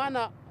wadde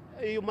omwana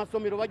mu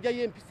masomero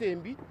bajjayo empisa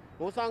embi,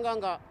 osanga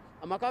nga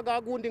amaka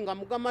gagundi nga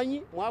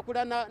mugamanyi,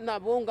 mwakula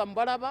nabo nga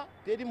mubalaba,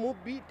 teri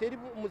mubbi, teri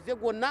muze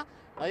gwonna,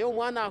 naye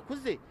omwana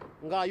akuze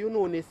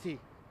ng'ayonoonese.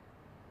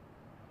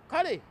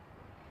 Kale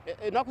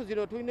ennaku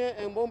zino tulina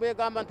embombo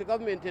egamba nti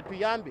gavumenti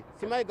etuyambe,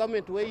 simanyi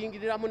gavumenti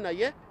weeyingiriramu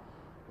naye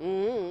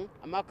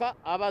amaka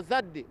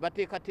abazadde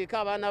bateekateeke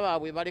abaana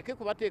baabwe, baleke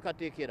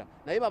kubateekateekera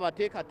naye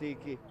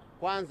babateekateeke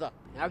kwanza.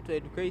 You have to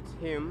educate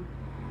him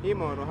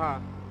or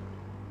her,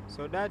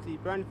 so that he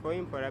plan for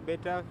him for a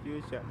better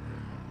future.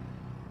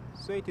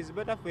 So it is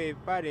better for a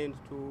parent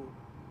to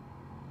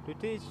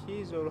teach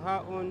his or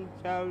her own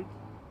child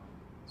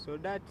so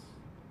that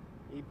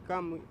he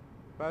become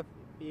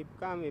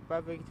a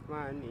perfect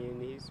man in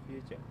his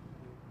future.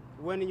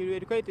 When you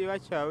educate your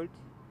child,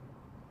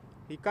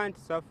 he can't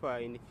suffer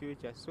in the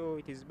future. So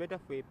it is better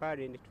for a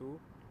parent to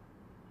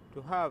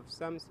have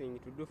something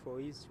to do for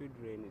his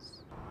children.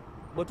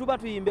 Bwe tuba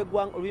tuyimba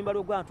oluyimba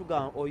lw'eggwanga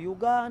tugamba o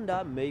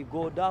Uganda may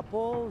God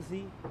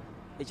oppose,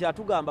 ekira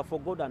tugamba for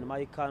God and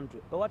my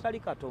country. Ewatali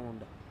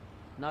Katonda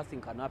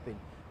nothing can happen.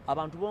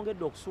 Abantu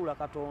bongedde okusuula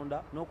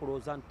Katonda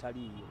n'okulowooza nti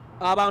taliiyo.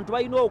 Abantu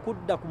balina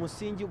okudda ku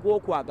musingi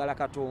gw'okwagala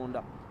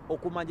Katonda,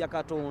 okumanya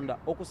Katonda,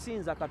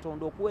 okusinza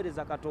Katonda,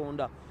 okuweereza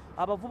Katonda.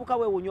 Abavubuka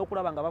weewuunya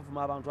okulaba nga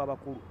bavuma abantu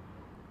abakulu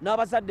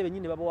n'abazadde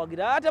bennyini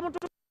babawagira ate mutu.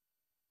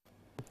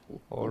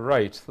 All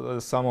right, so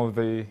some of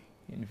the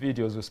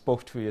videos we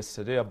spoke to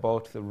yesterday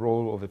about the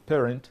role of a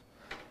parent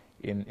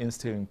in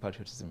instilling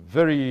patriotism.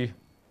 Very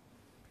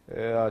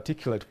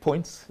articulate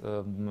points.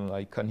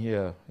 I can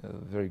hear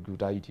very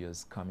good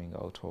ideas coming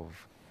out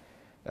of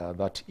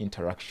that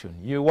interaction.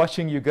 You're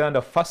watching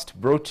Uganda First,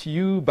 brought to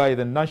you by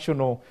the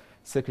National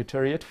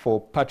Secretariat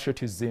for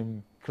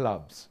Patriotism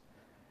Clubs.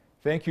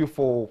 Thank you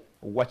for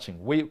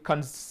watching. We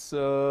can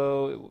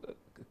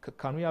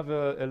we have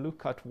a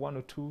look at 1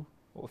 or 2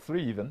 or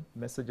 3 even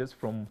messages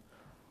from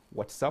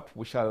WhatsApp?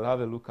 We shall have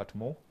a look at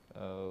more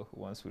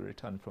once we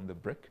return from the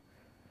break.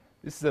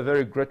 This is a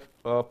very great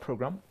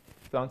program.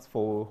 Thanks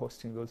for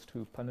hosting those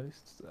 2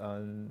 panelists,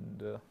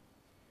 and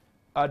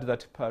add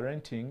that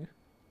parenting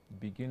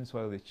begins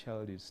while the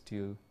child is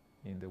still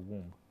in the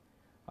womb.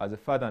 As a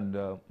father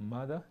and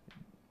mother,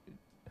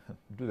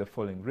 do the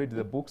following: read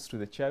the books to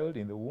the child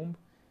in the womb,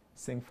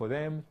 sing for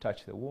them,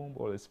 touch the womb,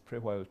 always pray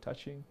while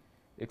touching,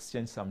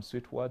 exchange some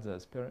sweet words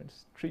as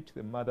parents, treat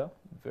the mother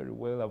very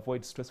well,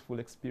 avoid stressful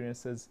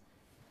experiences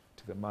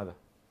to the mother.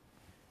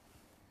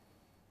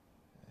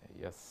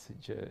 Yes,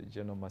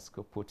 General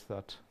Masco put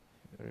that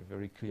very,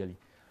 very clearly.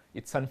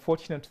 It's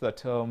unfortunate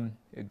that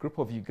a group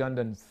of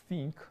Ugandans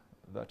think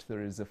that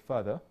there is a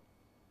father,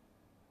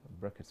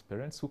 brackets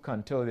parents, who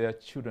can tell their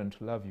children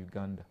to love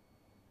Uganda,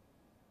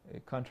 a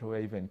country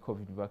where even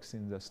COVID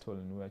vaccines are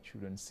stolen, where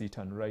children sit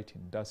and write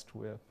in dust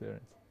where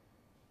parents.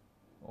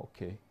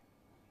 Okay.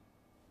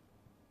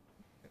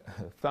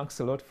 Thanks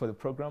a lot for the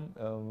program.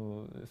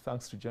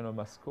 Thanks to General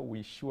Masco.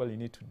 We surely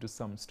need to do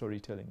some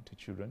storytelling to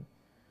children,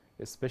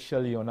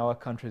 especially on our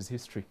country's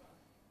history.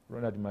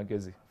 Ronald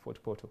Magezi,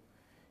 Fort Portal.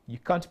 You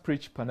can't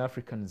preach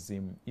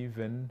Pan-Africanism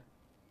even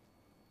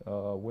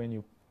when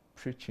you're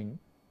preaching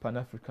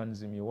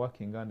Pan-Africanism, you're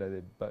working under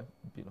the,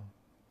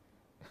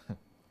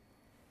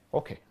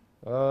 Okay.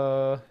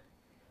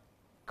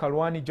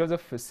 Kalwani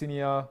Joseph, a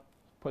senior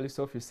police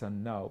officer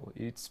now.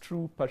 It's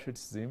true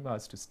patriotism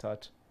has to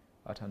start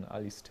at an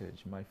early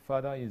stage. My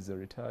father is a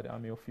retired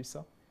army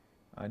officer,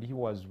 and he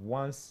was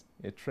once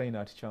a trainer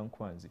at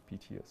Chankwanzi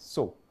PTS.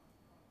 So,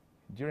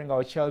 during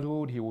our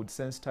childhood, he would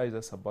sensitize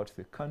us about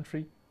the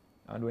country,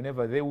 and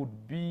whenever there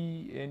would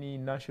be any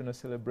national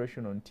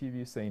celebration on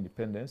TV, say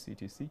independence,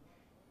 etc.,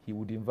 he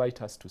would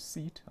invite us to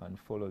sit and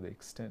follow the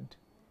extent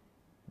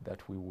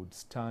that we would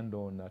stand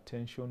on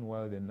attention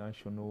while the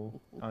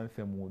national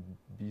anthem would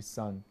be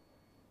sung.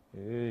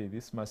 Hey,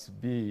 this must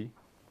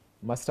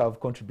have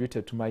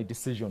contributed to my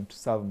decision to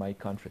serve my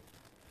country.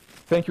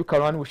 Thank you,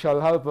 Karan. We shall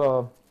have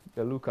a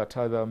look at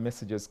other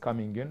messages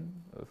coming in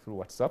through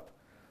WhatsApp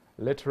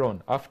later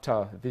on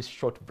after this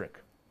short break.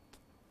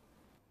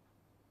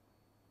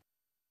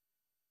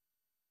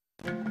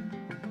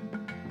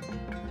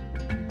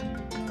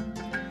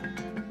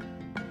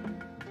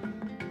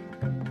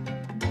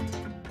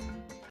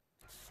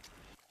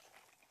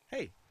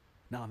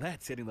 Now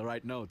that's hitting the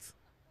right notes.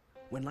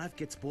 When life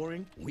gets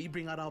boring, we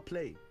bring out our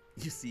play.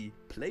 You see,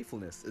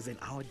 playfulness is in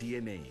our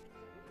DNA.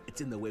 It's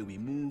in the way we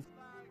move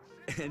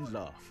and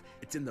laugh.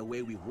 It's in the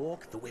way we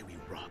walk, the way we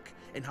rock,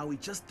 and how we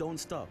just don't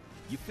stop.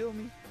 You feel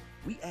me?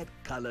 We add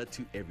color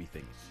to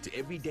everything, to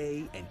every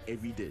day and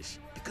every dish,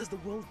 because the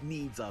world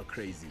needs our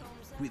crazy.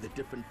 We're the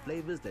different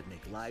flavors that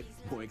make life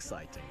more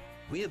exciting.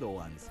 We're the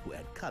ones who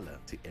add color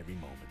to every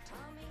moment.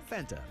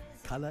 Fanta,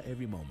 color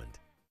every moment.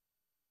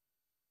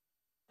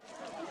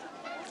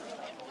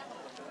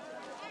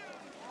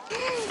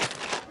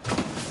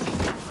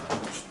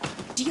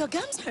 Do your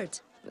gums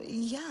hurt?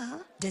 Yeah.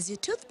 Does your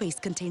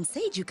toothpaste contain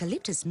sage,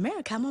 eucalyptus,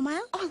 myrrh,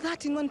 chamomile? All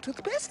that in one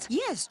toothpaste?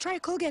 Yes, try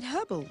Colgate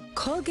Herbal.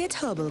 Colgate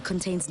Herbal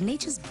contains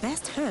nature's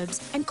best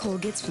herbs and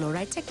Colgate's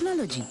fluoride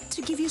technology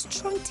to give you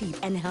strong teeth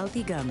and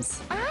healthy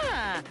gums.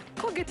 Ah,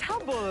 Colgate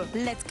Herbal.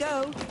 Let's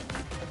go.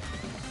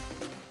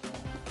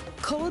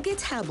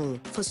 Colgate Herbal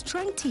for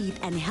strong teeth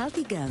and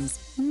healthy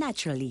gums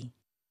naturally.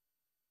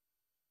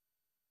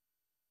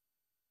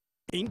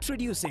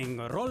 Introducing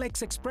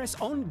Rolex Express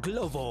on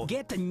Glovo.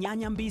 Get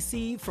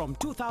Nyanyambisi from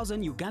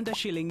 2,000 Uganda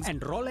shillings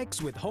and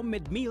Rolex with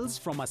homemade meals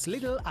from as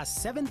little as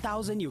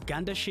 7,000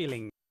 Uganda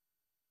shillings.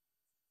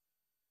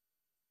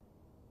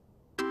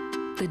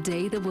 The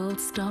day the world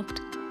stopped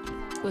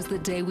was the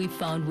day we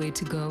found where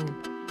to go.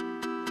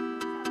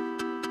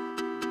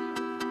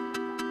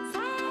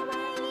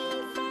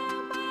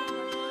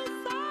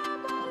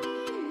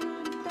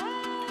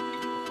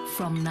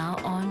 From now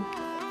on,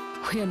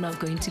 we are not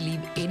going to leave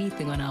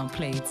anything on our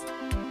plates,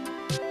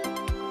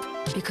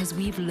 because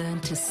we've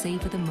learned to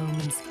savor the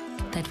moments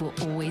that were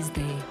always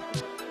there,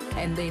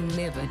 and they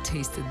never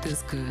tasted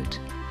this good.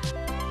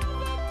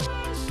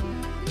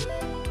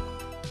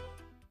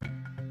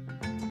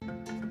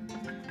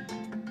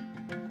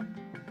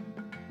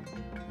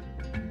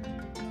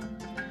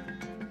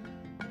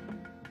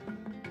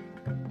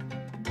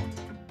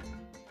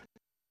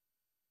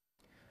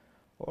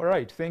 All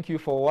right, thank you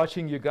for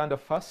watching Uganda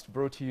First,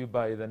 brought to you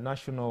by the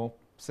National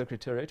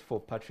Secretariat for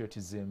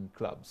Patriotism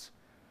Clubs.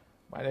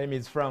 My name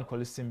is Frank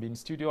Olisimbi. In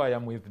studio, I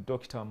am with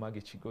Dr. Magi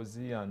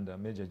Chigozi and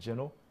Major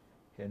General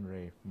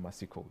Henry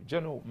Masiko.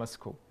 General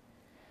Masiko,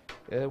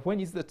 when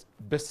is the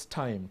best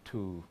time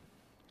to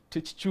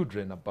teach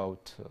children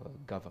about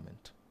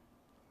government?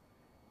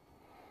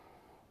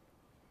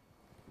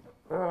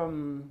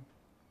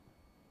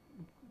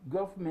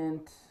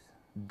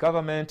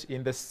 Government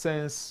in the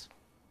sense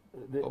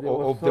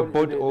of the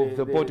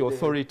body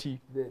authority,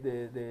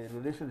 the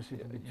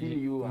relationship between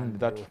you and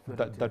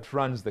that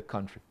runs the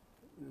country.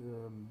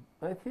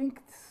 I think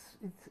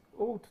it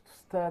ought to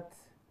start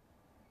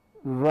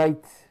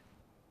right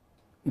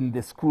in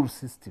the school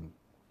system.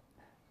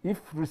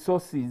 If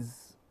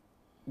resources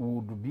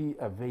would be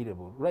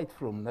available right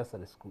from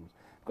nursery schools,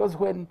 because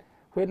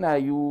when are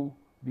you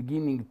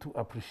beginning to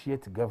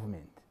appreciate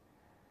government?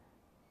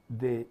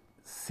 The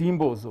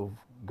symbols of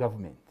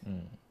government.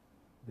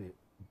 The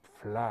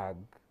flag,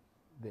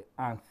 the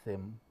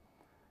anthem,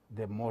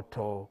 the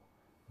motto,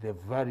 the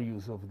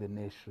values of the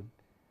nation.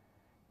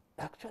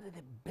 Actually,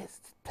 the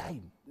best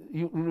time.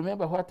 You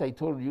remember what I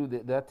told you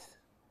that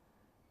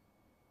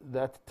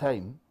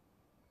time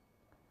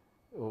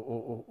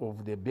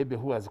of the baby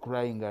who was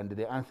crying and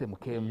the anthem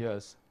came.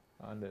 Yes.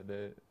 And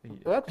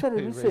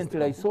actually,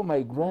 recently I saw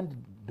my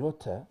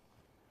granddaughter.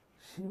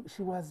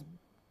 She was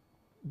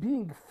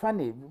being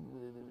funny,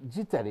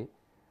 jittery,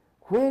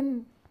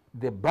 when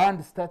the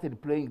band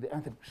started playing the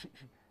anthem.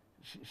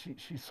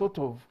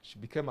 She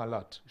became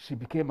alert. She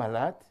became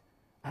alert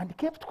and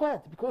kept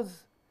quiet,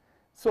 because,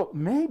 so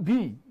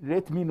maybe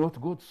let me not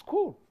go to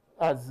school,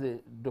 as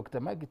Dr.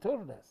 Maggie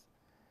told us.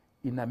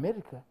 In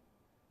America,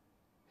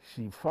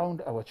 she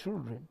found our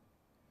children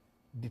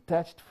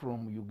detached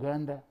from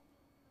Uganda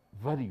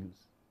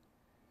values.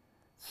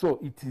 So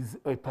it is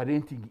a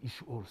parenting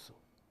issue also.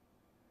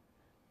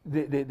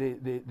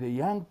 The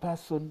young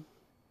person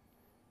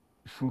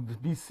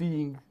should be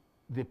seeing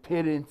the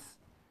parents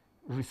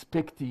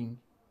respecting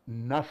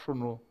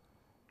national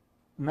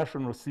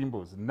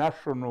symbols,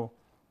 national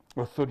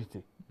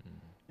authority.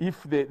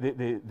 If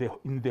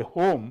in the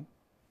home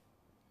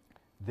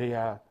they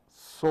are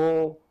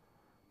so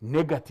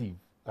negative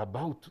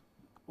about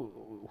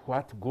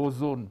what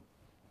goes on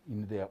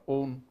in their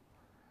own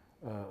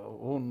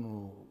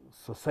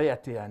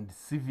society and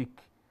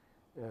civic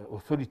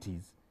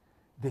authorities,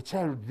 the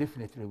child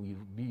definitely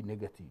will be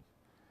negative.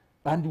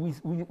 And we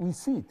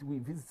see it. We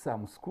visit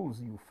some schools,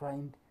 you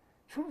find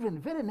children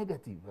very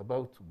negative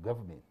about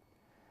government.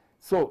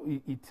 So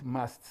it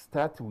must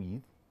start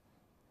with,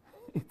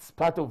 it's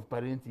part of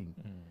parenting.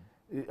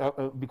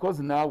 Because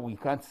now we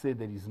can't say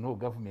there is no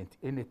government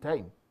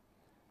anytime.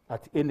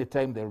 At any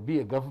time there will be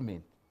a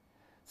government.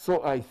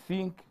 So I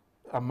think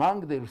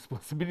among the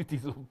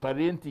responsibilities of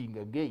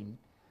parenting, again,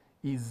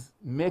 is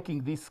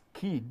making this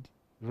kid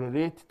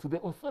relate to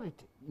the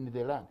authority in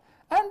the land.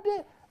 And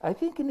I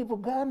think in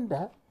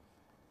Uganda,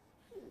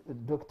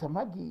 Dr.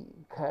 Maggie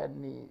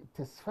can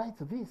testify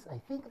to this. I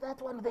think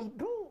that one they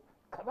do.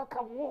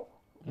 Kabaka war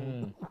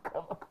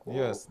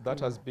Yes, that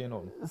has been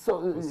on.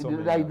 So,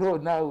 I know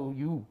now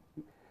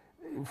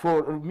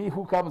for me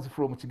who comes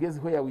from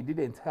Chigezi where we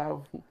didn't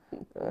have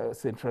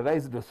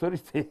centralized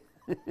authority,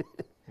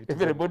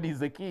 everybody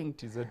is a king.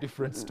 It is a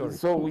different story.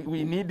 So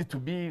we need to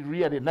be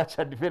really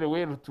nurtured very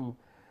well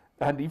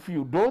and if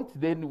you don't,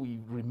 then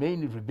we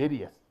remain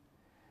rebellious.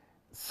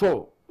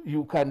 So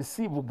you can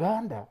see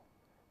Uganda,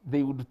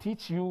 they would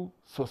teach you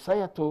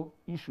societal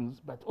issues,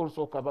 but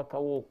also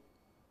Kabaka war.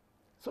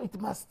 So it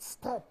must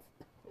start.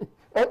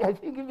 I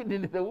think even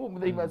in the womb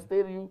they must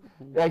tell you.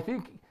 I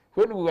think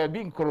when we were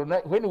being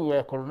colonized, when we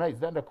were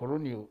colonized under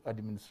colonial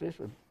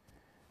administration,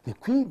 the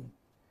Queen,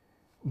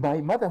 my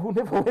mother who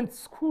never went to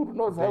school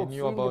knows how to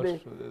sing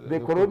the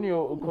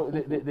colonial,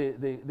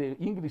 the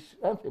English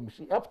anthem.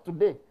 She up to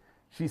date.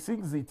 She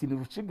sings it in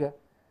Ruchiga.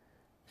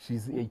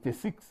 She's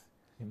 86.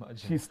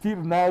 Imagine. She still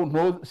now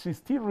knows. She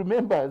still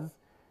remembers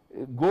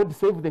God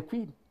Save the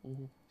Queen.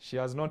 She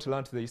has not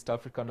learned the East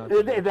African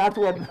anthem. That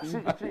one,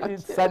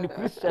 it's San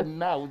Christian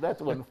now. That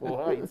one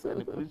for her is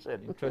San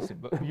Christian. Interesting.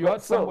 But you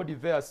had somebody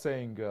there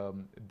saying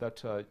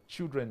that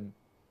children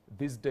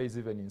these days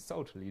even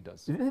insult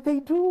leaders.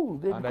 They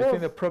do. And I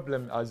think the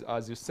problem,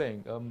 as you're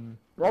saying...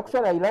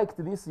 actually, I liked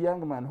this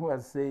young man who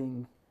was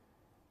saying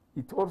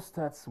it all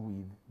starts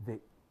with the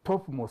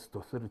topmost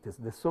authorities,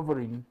 the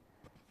sovereign.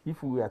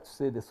 If we are to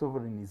say the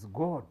sovereign is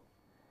God,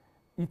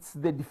 it's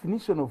the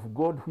definition of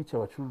God which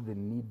our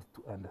children need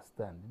to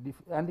understand.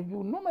 And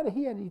you normally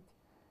hear it,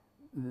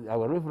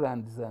 our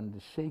reverends and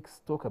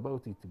sheikhs talk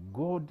about it.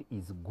 God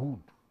is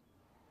good.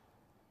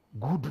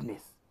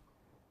 Goodness.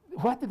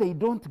 What they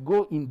don't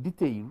go in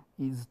detail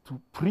is to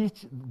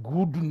preach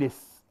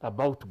goodness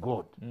about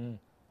God.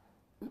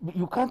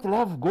 You can't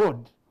love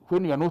God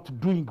when you are not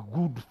doing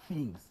good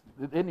things.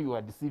 Then you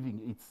are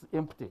deceiving. It's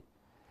empty.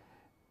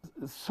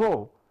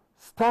 So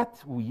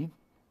start with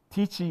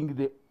teaching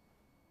the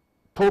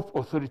top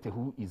authority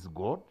who is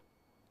God,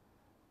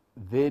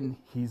 then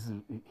his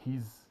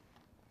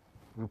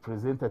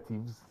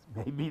representatives,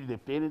 maybe the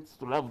parents,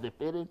 to love the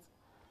parents,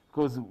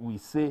 because we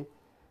say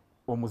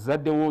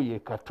omuzadde wo ye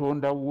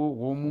katonda wo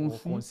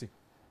w'omunsi,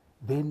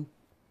 then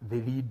the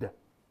leader.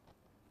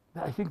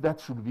 I think that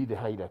should be the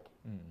hierarchy.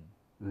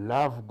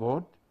 Love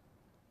God,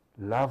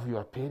 love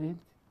your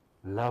parents,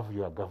 love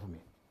your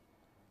government.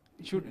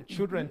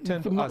 Children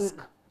tend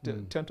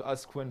to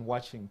ask when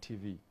watching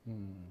TV,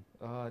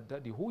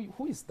 Daddy,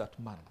 who is that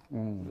man?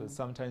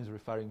 Sometimes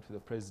referring to the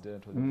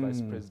president or the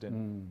vice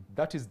president.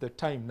 That is the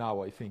time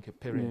now, I think, a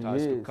parent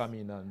has to come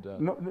in and...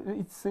 No,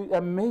 it's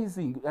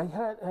amazing.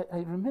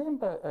 I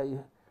remember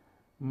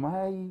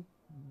my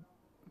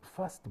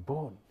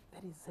firstborn,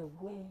 there is a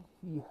way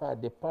he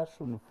had a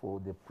passion for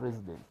the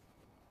president.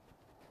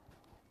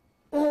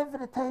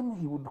 Every time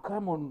he would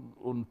come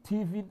on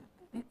TV,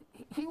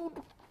 he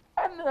would...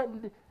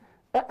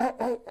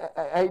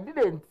 I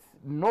didn't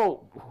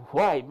know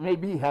why.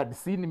 Maybe he had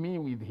seen me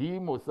with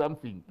him or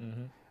something.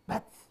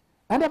 But,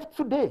 and up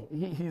to today,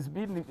 he's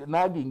been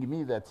nagging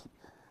me that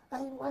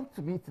I want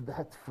to meet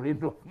that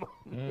friend of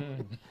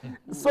mine.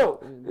 So,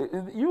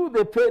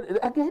 the parent,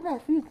 again, I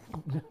think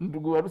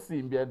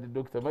Nduguwarusimbi and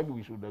Dr. Magi,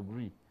 we should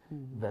agree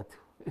that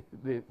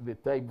the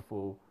time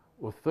for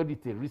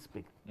authority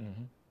respect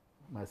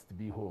must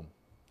be home.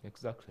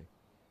 Exactly.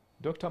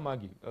 Dr.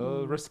 Magi,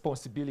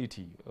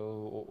 responsibility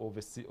of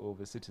a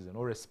citizen,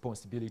 or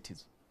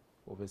responsibilities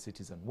of a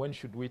citizen. When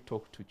should we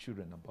talk to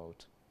children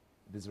about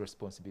these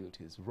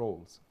responsibilities,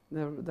 roles?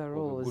 The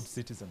roles. Of a good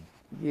citizen.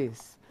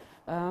 Yes.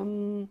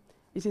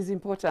 It is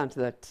important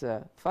that,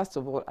 first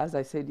of all, as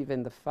I said,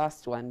 even the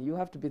first one, you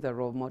have to be the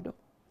role model.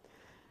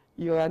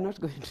 You are not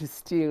going to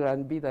steal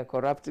and be the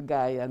corrupt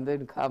guy and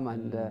then come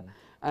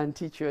and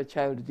teach your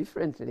child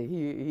differently.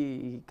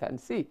 He can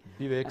see.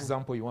 Be the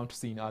example you want to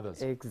see in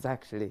others.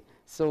 Exactly.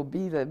 So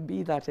be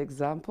that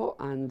example,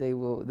 and they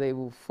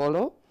will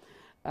follow.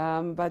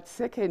 But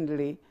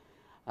secondly,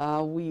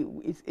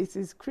 it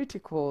is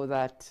critical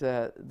that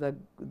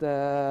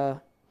the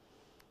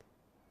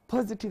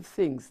positive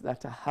things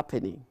that are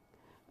happening.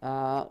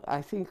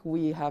 I think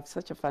we have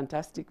such a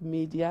fantastic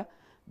media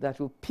that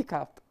will pick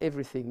up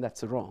everything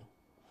that's wrong,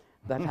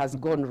 that has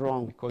gone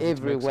wrong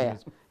everywhere.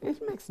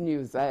 It makes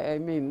news. I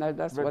mean,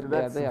 that's what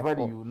they are there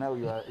value. for. Now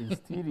you are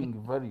instilling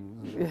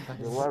values.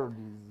 The world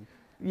is...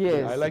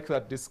 Yes. I like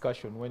that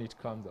discussion when it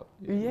comes up.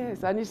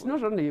 Yes, and it's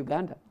not only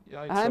Uganda.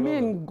 Yeah, I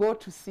mean, go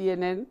to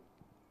CNN,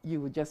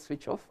 you will just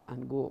switch off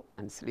and go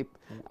and sleep.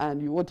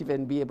 And you won't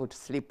even be able to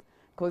sleep,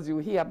 because you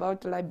hear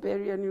about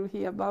Liberia, and you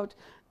hear about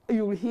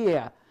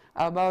the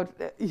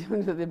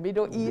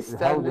Middle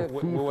East and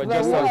we were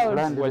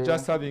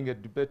just having a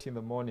debate in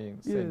the morning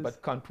saying,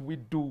 but can't we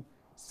do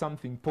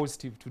something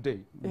positive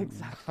today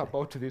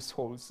about this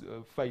whole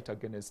fight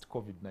against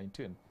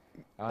COVID-19?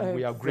 And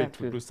we agreed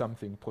to do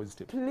something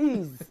positive.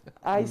 Please,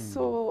 I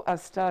saw a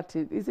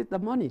started, is it the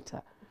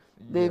Monitor?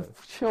 They've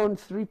shown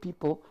 3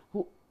 people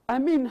who, I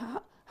mean,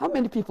 how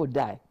many people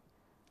die?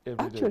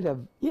 Actually,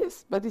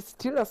 yes, but it's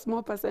still a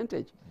small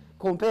percentage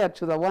compared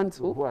to the ones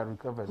who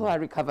are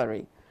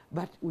recovering.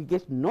 But we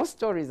get no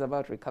stories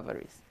about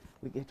recoveries.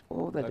 We get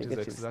all the negative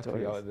stories. That is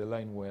exactly the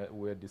line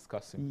we're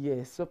discussing.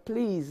 Yes, so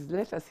please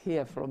let us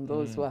hear from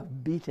those who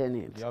have beaten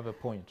it. You have a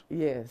point.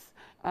 Yes,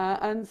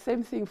 and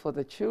same thing for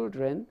the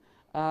children.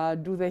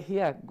 Do they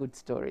hear good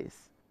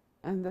stories?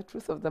 And the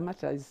truth of the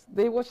matter is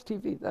they watch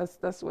TV.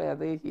 That's where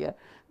they hear.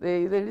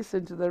 They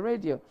listen to the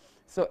radio.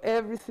 So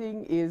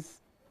everything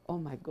is, oh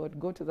my God,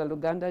 go to the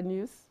Luganda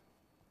news.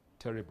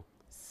 Terrible.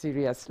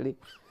 Seriously.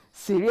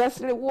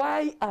 Seriously,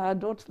 why are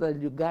not the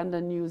Uganda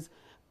news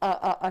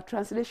a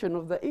translation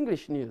of the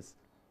English news?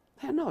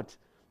 They're not.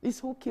 It's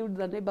who killed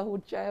the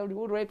neighborhood child,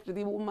 who raped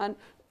the woman.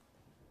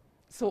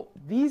 So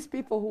these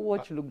people who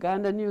watch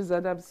Luganda news,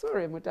 and I'm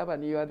sorry,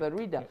 Mutabani, you are the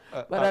reader,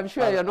 but I'm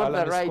sure you're not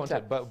the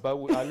writer. But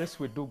unless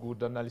we do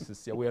good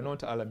analysis here, we are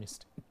not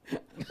alarmist.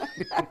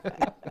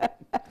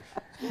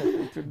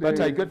 But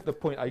I get the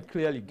point. I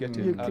clearly get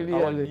it.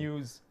 Our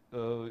news,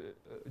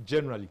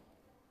 generally,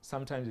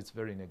 sometimes it's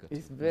very negative.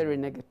 It's very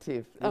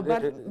negative.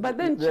 But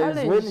then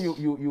challenge. When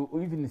you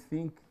even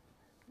think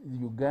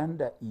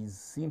Uganda is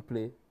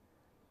simply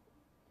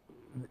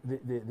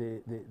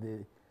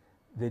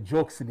the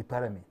jokes in the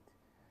parliament.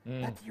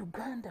 But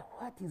Uganda,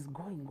 what is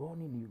going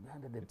on in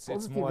Uganda? The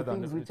positive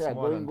things which are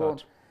going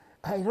on.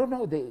 I don't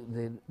know,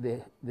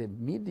 the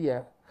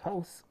media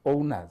house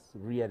owners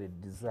really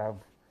deserve,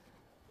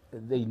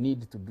 they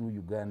need to do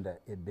Uganda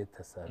a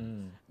better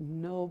service.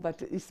 No,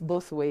 but it's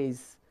both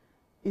ways.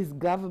 Is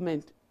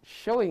government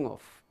showing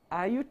off?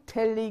 Are you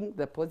telling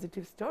the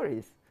positive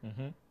stories?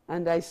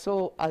 And I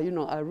saw,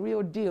 a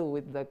real deal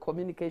with the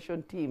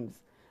communication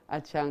teams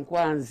at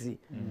Chankwanzi.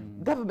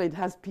 Government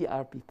has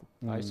PR people.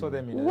 I saw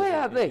them in Where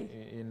are they?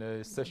 In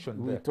a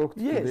session we there. talked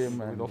to them.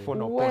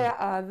 Where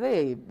are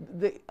they?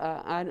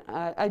 And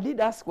I did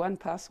ask one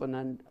person,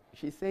 and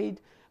she said,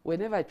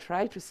 whenever I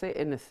try to say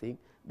anything,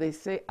 they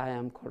say I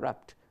am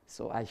corrupt,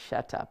 so I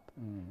shut up.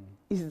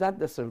 Is that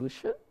the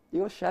solution?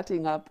 Your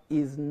shutting up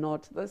is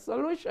not the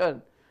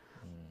solution.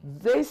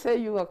 They say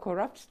you are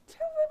corrupt.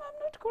 Tell them I'm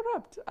not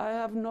corrupt. I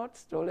have not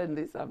stolen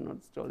this, I've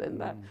not stolen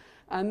that.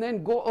 And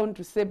then go on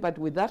to say, but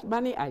with that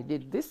money, I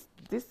did this,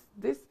 this,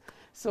 this.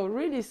 So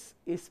really,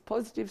 it's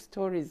positive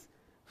stories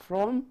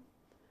from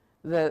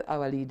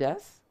our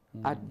leaders.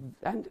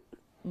 And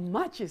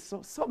much is,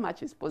 so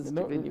much is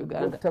positive in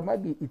Uganda. Dr.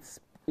 Madi,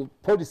 it's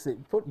policy,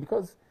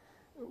 because,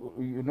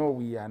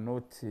 we are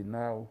not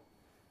now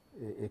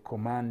a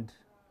command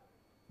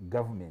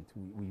government.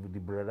 We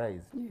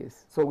liberalize.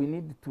 Yes. So we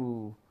need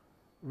to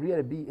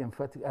really be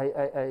emphatic.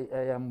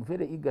 I am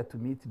very eager to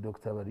meet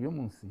Dr.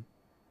 Baryomunsi,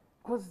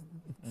 because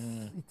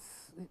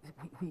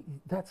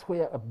that's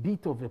where a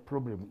bit of a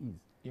problem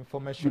is.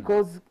 Information.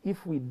 Because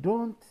if we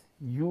don't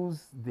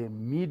use the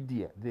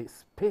media, the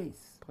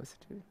space,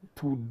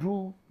 to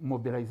do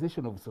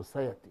mobilization of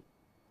society,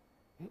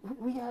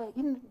 we are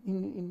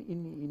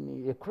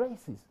in a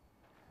crisis.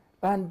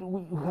 And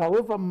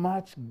however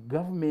much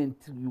government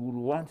you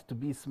will want to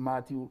be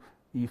smart,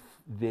 if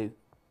the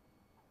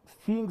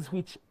things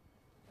which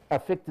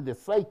affect the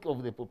psyche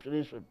of the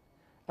population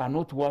are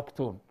not worked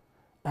on,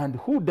 and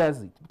who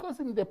does it? Because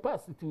in the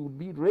past it would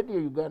be Radio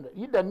Uganda.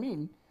 Idi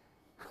Amin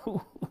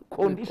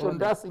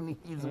conditioned us in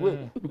his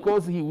way,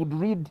 because he would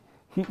read,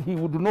 he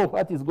would know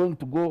what is going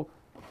to go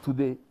to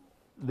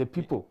the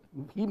people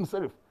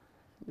himself.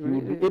 He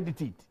would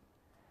edit it.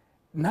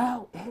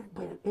 Now,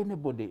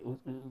 anybody,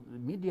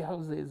 media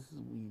houses,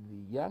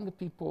 the young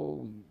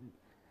people,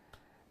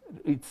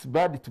 it's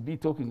bad to be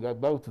talking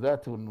about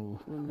that on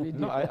media.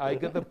 No, I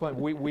get the point.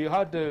 We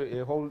had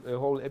a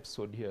whole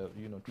episode here,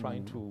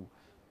 trying to,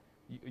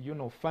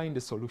 find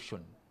a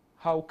solution.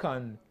 How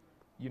can,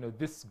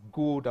 this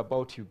good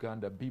about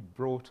Uganda be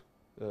brought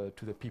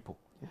to the people?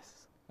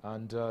 Yes.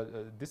 And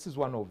this is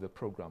one of the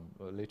program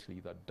lately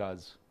that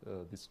does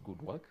this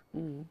good work.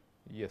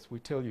 Yes, we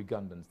tell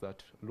Ugandans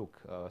that, look,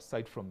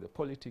 aside from the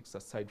politics,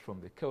 aside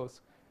from the chaos,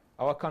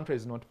 our country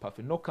is not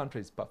perfect. No country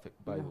is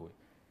perfect, by the way.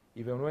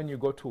 Even when you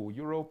go to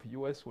Europe,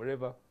 US,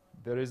 wherever,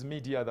 there is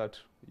media that,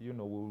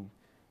 will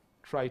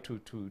try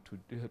to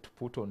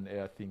put on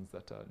air things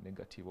that are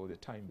negative all the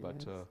time.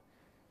 But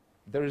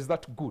there is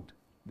that good.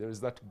 There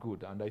is that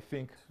good. And I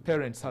think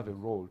parents have a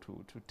role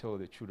to tell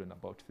the children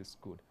about this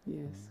good.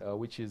 Yes.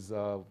 Which is...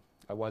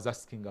 I was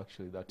asking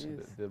actually that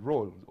the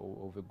role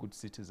of a good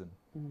citizen,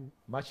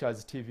 much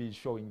as TV is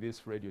showing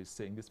this, radio is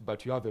saying this,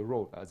 but you have a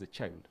role as a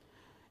child.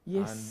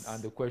 Yes.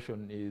 And the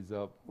question is,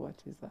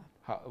 what is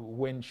that?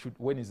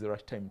 When is the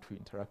right time to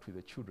interact with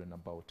the children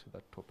about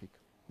that topic?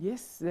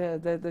 Yes,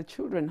 the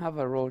children have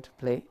a role to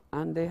play,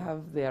 and they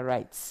have their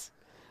rights.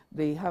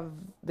 They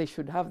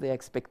should have their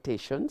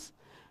expectations,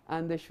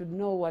 and they should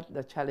know what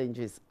the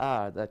challenges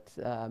are that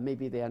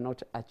maybe they are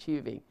not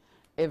achieving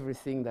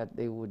everything that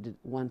they would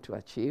want to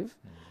achieve.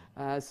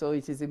 So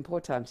it is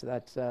important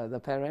that the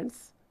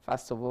parents,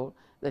 first of all,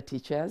 the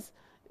teachers,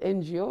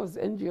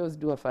 NGOs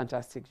do a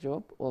fantastic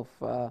job of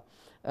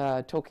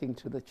talking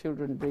to the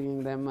children,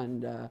 bringing them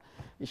and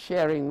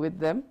sharing with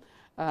them.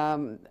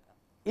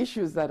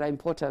 issues that are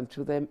important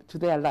to them, to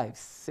their lives.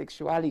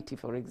 Sexuality,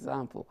 for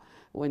example,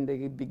 when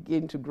they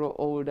begin to grow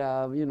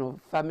older, you know,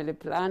 family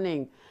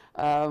planning,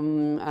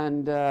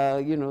 and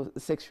you know,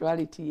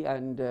 sexuality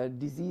and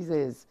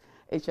diseases,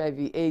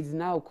 HIV, AIDS,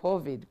 now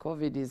COVID.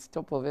 COVID is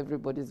top of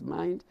everybody's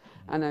mind,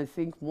 and I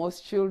think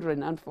most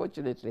children,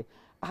 unfortunately,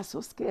 are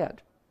so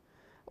scared.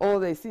 All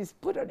they see is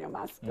put on your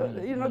mask.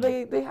 You know,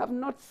 they have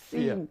not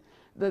seen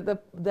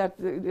that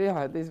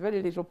there's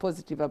very little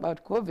positive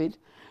about COVID,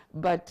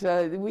 but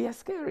we are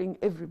scaring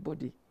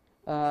everybody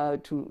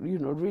to, you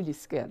know, really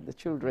scare the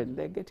children.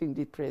 They're getting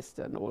depressed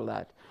and all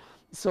that.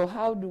 So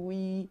how do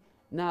we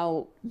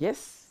now,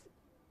 yes,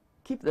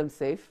 keep them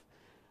safe,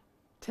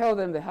 tell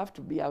them they have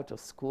to be out of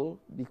school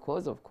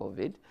because of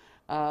COVID,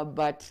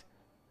 but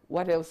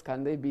what else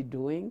can they be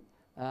doing?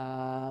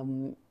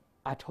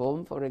 At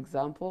home, for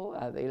example,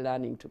 are they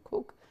learning to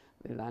cook?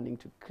 They're learning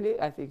to clean.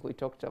 I think we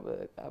talked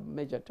about,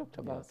 Major talked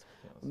about,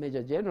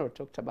 Major General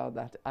talked about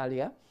that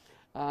earlier.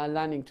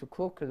 Learning to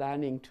cook,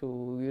 learning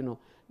to, you know,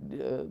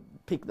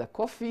 pick the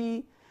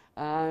coffee.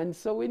 And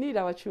so we need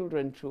our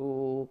children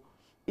to,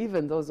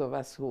 even those of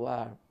us who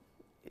are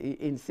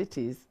in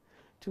cities,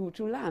 to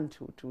learn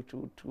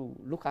to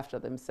look after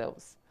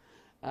themselves.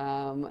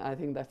 I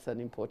think that's an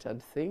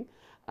important thing.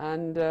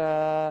 And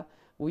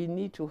we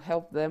need to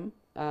help them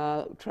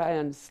try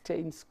and stay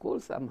in school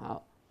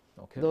somehow.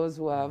 Okay. Those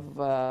who have,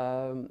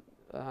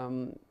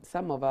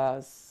 some of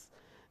us,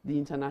 the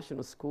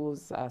international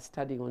schools are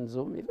studying on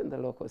Zoom, even the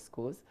local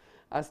schools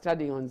are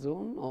studying on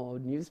Zoom or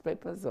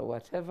newspapers or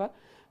whatever,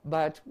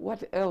 but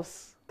what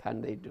else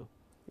can they do?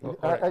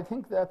 I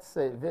think that's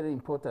a very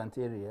important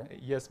area.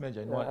 Yes,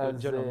 Major, in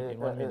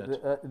one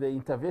minute. The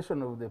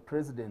intervention of the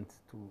president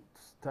to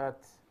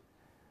start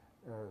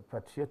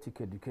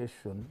patriotic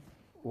education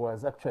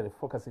was actually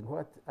focusing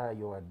what are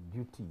your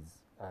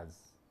duties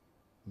as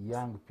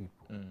young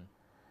people.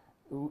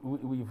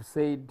 We've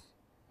said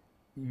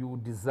you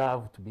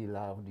deserve to be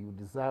loved, you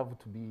deserve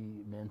to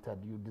be mentored,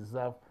 you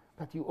deserve,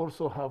 but you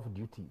also have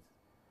duties.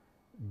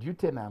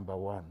 Duty number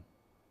one,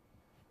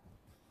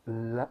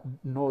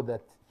 know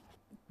that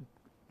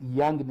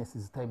youngness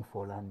is time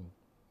for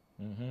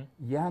learning.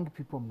 Young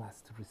people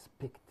must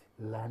respect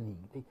learning.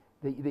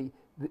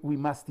 We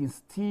must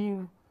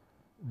instill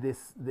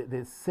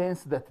the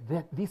sense that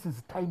this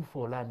is time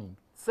for learning.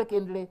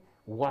 Secondly,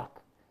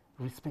 work,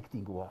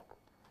 respecting work.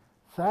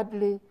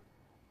 Thirdly,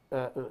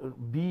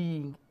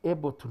 being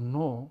able to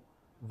know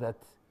that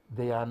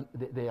they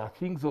are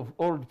things of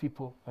old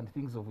people and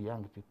things of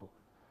young people.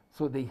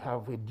 So they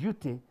have a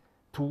duty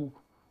to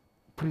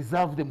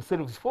preserve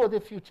themselves for the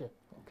future.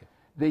 Okay.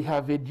 They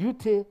have a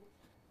duty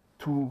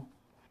to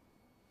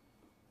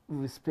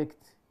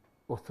respect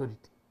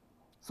authority.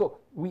 So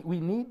we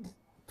need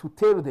to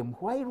tell them,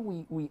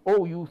 while we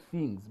owe you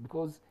things,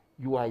 because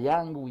you are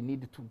young, we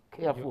need to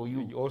care for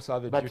you. You also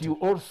have a but duty you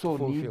also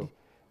to fulfill.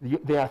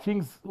 There are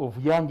things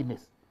of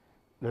youngness,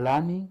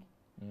 learning,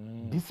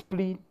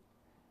 discipline,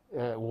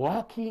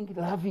 working,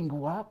 loving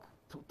work.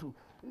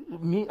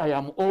 Me, I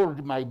am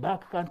old, my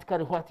back can't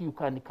carry what you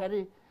can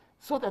carry,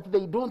 so that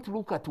they don't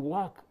look at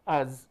work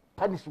as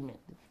punishment.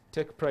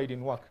 Take pride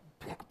in work.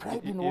 Take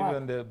pride in work.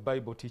 Even the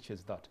Bible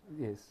teaches that.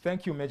 Yes.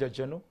 Thank you, Major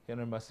General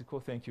Henry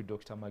Masiko. Thank you,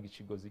 Dr. Maggie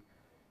Chigozi.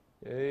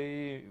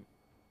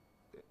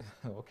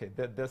 Okay,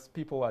 there's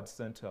people who had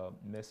sent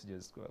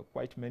messages,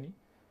 quite many.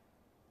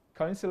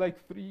 Can you say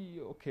like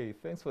 3? Okay,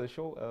 thanks for the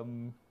show.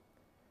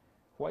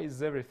 Why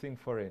is everything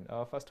foreign?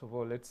 First of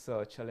all, let's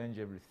challenge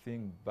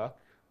everything back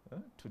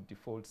to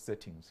default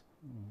settings.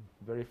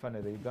 Very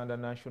funny, the Uganda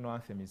national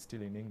anthem is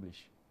still in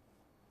English.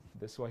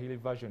 The Swahili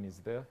version is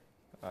there,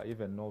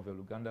 even novel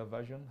Uganda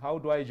version. How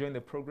do I join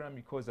the program?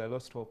 Because I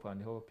lost hope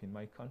and hope in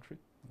my country.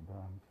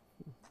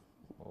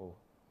 Oh.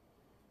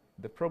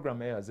 The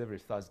program airs every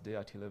Thursday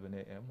at 11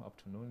 a.m.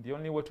 up to noon. The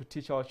only way to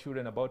teach our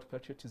children about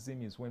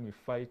patriotism is when we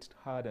fight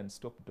hard and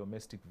stop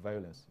domestic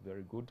violence.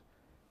 Very good.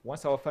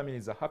 Once our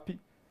families are happy,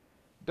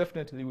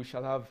 definitely we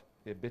shall have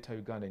a better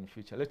Uganda in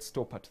future. Let's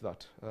stop at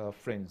that,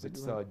 friends.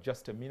 It's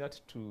just a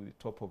minute to the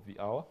top of the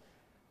hour.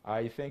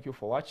 I thank you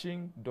for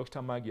watching.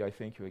 Dr. Maggie, I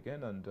thank you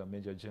again, and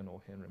Major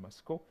General Henry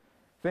Masiko.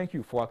 Thank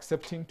you for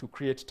accepting to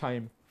create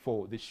time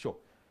for this show.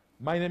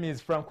 My name is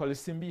Frank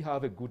Walisimbi.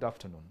 Have a good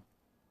afternoon.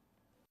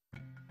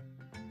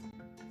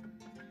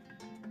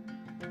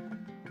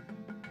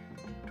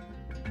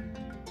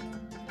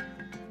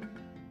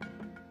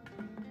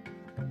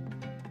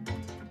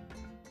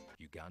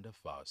 UGANDA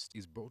FIRST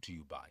is brought to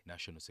you by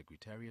National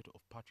Secretariat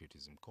of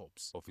Patriotism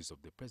Corps, Office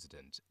of the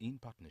President, in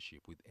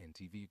partnership with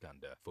NTV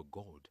Uganda, for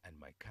God and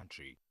my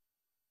country.